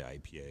 especially for the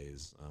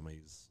IPAs. I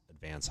use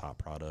advanced hop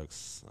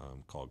products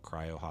called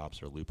cryo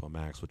hops or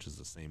Lupomax, which is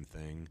the same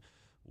thing,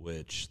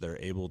 which they're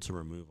able to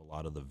remove a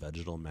lot of the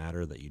vegetal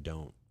matter that you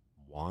don't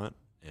want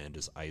and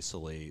just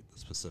isolate the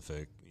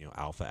specific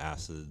alpha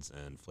acids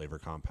and flavor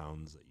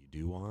compounds that you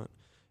do want,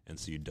 and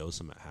so you dose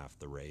them at half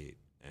the rate,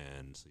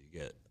 and so you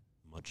get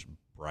much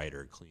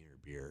brighter, cleaner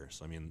beer.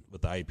 So I mean,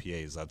 with the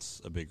IPAs,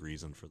 that's a big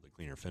reason for the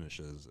cleaner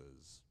finishes,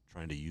 is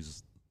trying to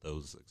use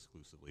those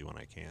exclusively when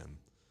I can.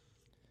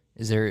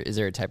 Is there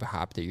a type of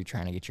hop that you're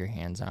trying to get your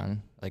hands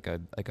on, like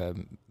a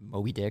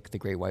Moby Dick, the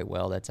Great White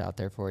Whale that's out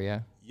there for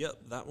you? Yep,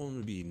 that one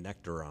would be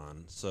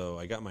Nectaron. So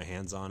I got my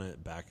hands on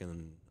it back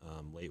in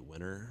late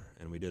winter,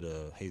 and we did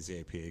a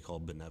hazy IPA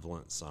called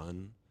Benevolent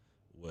Sun,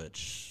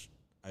 which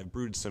I've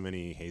brewed so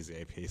many hazy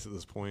IPAs at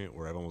this point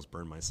where I've almost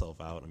burned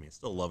myself out. I mean, I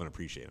still love and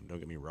appreciate them, don't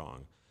get me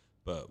wrong,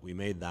 but we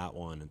made that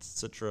one. It's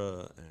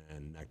Citra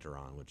and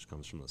Nectaron, which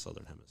comes from the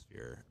Southern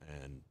Hemisphere,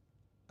 and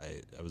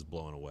I was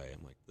blown away.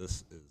 I'm like,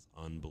 this is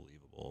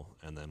unbelievable.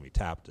 And then we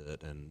tapped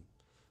it, and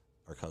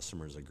our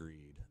customers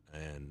agreed,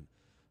 and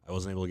I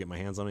wasn't able to get my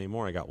hands on it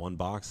anymore. I got one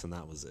box, and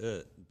that was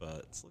it. But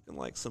it's looking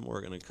like some more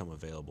are going to come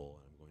available,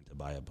 and I'm going to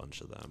buy a bunch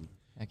of them.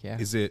 Heck yeah.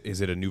 Is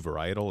it a new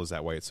varietal? Is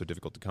that why it's so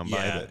difficult to come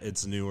by? Yeah,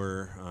 it's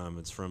newer.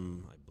 It's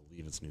from, I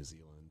believe it's New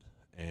Zealand,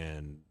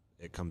 and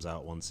it comes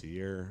out once a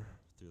year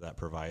through that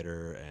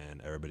provider,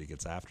 and everybody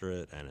gets after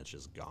it, and it's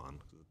just gone.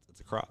 It's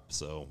a crop,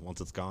 so once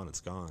it's gone,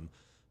 it's gone.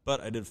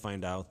 But I did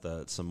find out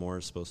that some more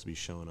is supposed to be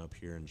showing up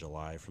here in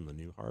July from the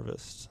new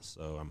harvest,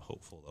 so I'm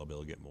hopeful they'll be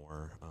able to get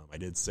more. I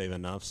did save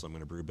enough, so I'm going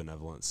to brew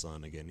Benevolent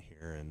Sun again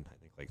here in, I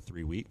think, like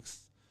 3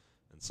 weeks,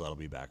 and so that'll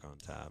be back on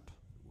tap.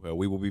 Well,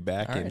 we will be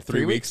back in right,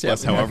 3 weeks,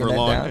 plus yep, however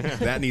long that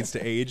that needs to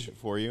age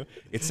for you.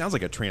 It sounds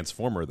like a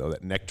transformer, though,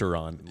 that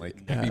Nectaron.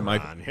 Like, that'd be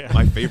Nectaron,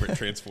 my favorite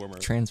transformer.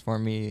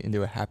 Transform me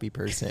into a happy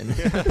person.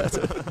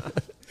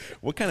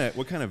 What kind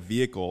of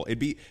vehicle?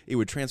 It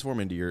would transform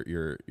into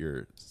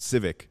your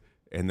Civic,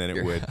 and then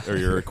it would, or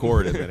your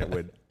Accord, and then it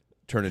would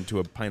turn into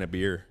a pint of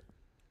beer.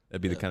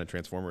 That'd be the kind of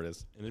transformer it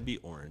is. And it'd be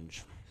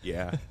orange.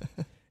 Yeah.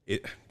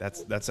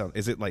 That sounds.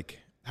 Is it like,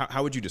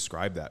 how would you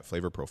describe that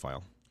flavor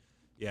profile?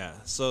 Yeah,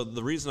 so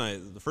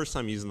the first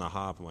time using the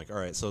hop, I'm like, all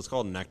right, so it's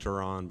called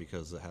Nectaron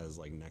because it has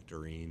like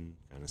nectarine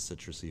kind of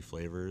citrusy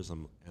flavors.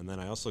 And then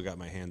I also got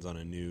my hands on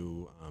a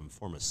new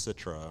form of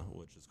Citra,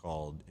 which is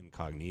called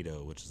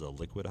Incognito, which is a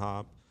liquid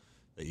hop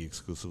that you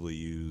exclusively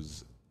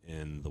use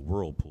in the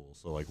whirlpool.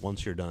 So like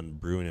once you're done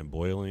brewing and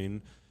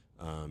boiling,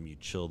 you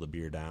chill the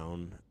beer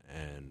down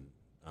and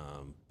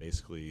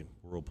basically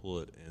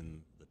whirlpool it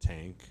in the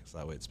tank, so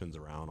that way it spins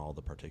around, all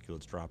the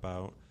particulates drop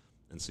out.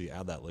 And so you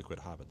add that liquid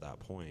hop at that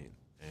point.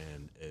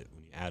 And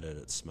when you add it,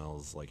 it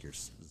smells like you're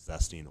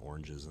zesting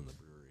oranges in the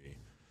brewery.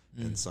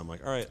 And so I'm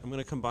like, all right, I'm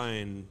going to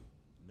combine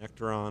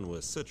Nectaron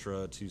with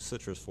Citra, 2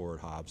 citrus-forward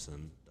hops,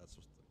 and that's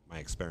my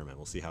experiment.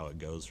 We'll see how it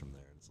goes from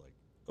there. And it's like,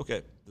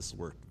 okay, this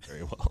worked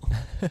very well.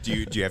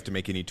 Do you have to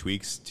make any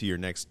tweaks to your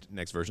next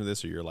version of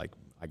this, or you're like,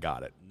 I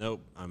got it? Nope,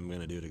 I'm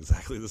going to do it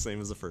exactly the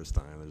same as the first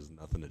time. There's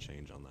nothing to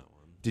change on that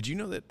one. Did you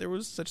know that there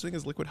was such a thing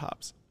as liquid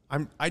hops?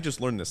 I just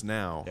learned this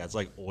now. Yeah, it's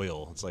like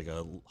oil. It's like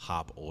a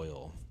hop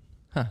oil.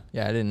 Huh.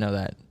 Yeah, I didn't know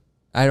that.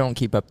 I don't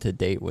keep up to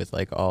date with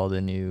like all the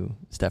new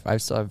stuff. I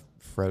still have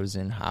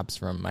frozen hops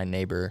from my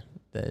neighbor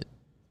that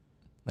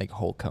like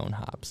whole cone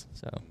hops.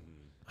 So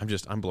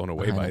I'm blown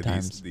away by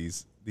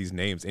these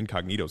names.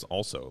 Incognito's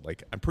also,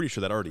 like, I'm pretty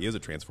sure that already is a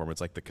transformer.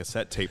 It's like the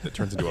cassette tape that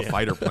turns into a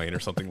fighter plane or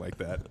something like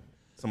that.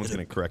 Someone's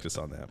going to correct us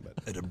on that.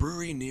 But at a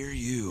brewery near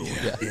you,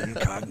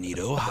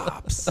 Incognito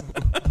hops.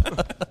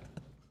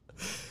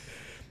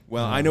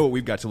 Well, I know what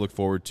we've got to look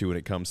forward to when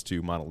it comes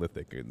to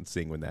Monolithic and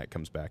seeing when that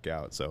comes back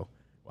out. So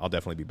I'll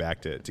definitely be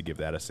back to give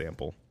that a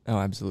sample. Oh,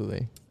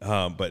 absolutely.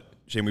 But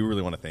Shane, we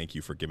really want to thank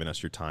you for giving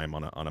us your time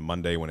on a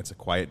Monday when it's a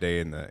quiet day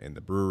in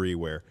the brewery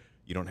where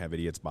you don't have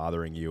idiots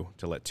bothering you,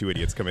 to let 2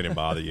 idiots come in and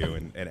bother you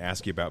and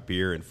ask you about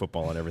beer and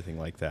football and everything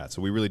like that.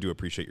 So we really do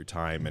appreciate your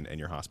time and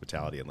your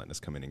hospitality and letting us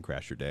come in and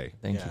crash your day.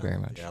 Thank you very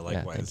much. Yeah,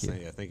 likewise.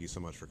 thank you. Thank you so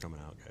much for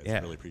coming out, guys. Yeah.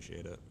 I really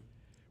appreciate it.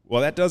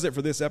 Well, that does it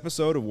for this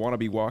episode of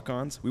Wannabe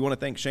Walk-Ons. We want to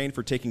thank Shane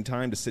for taking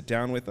time to sit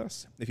down with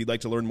us. If you'd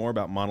like to learn more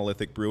about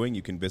Monolithic Brewing,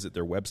 you can visit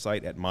their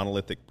website at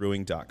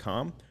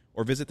monolithicbrewing.com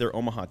or visit their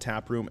Omaha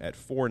tap room at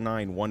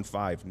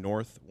 4915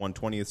 North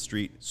 120th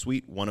Street,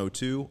 Suite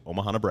 102,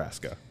 Omaha,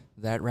 Nebraska.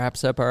 That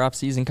wraps up our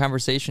off-season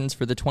conversations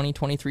for the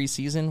 2023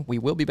 season. We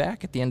will be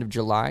back at the end of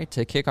July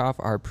to kick off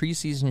our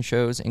preseason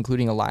shows,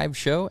 including a live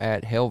show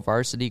at Hale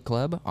Varsity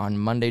Club on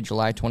Monday,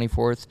 July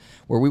 24th,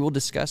 where we will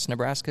discuss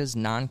Nebraska's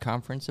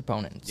non-conference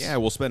opponents. Yeah,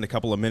 we'll spend a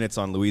couple of minutes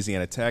on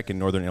Louisiana Tech and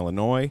Northern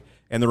Illinois,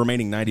 and the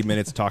remaining 90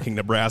 minutes talking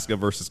Nebraska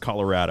versus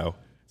Colorado.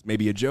 It's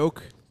maybe a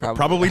joke, but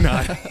probably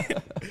not.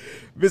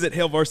 Visit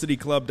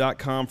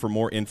HailVarsityClub.com for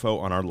more info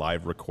on our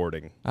live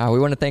recording. We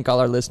want to thank all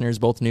our listeners,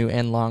 both new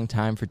and long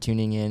time, for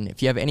tuning in.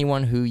 If you have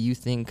anyone who you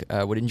think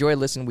would enjoy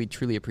listening, we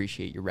truly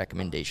appreciate your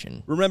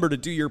recommendation. Remember to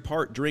do your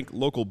part. Drink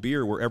local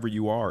beer wherever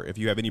you are. If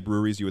you have any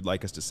breweries you would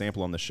like us to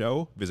sample on the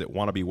show, visit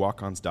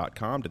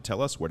wannabewalkons.com to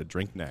tell us where to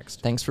drink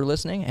next. Thanks for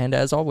listening, and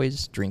as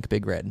always, drink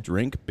Big Red.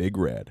 Drink Big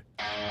Red.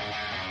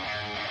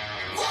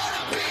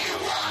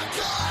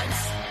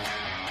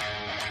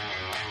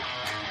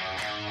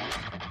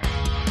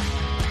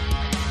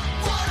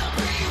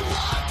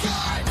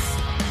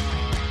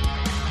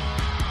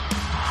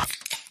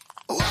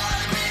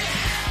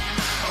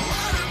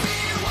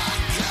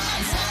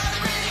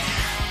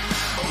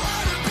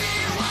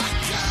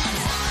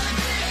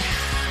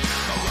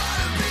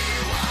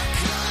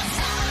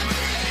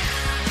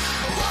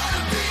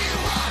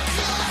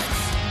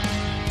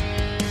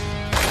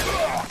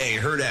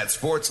 Herd at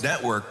Sports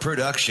Network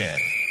production.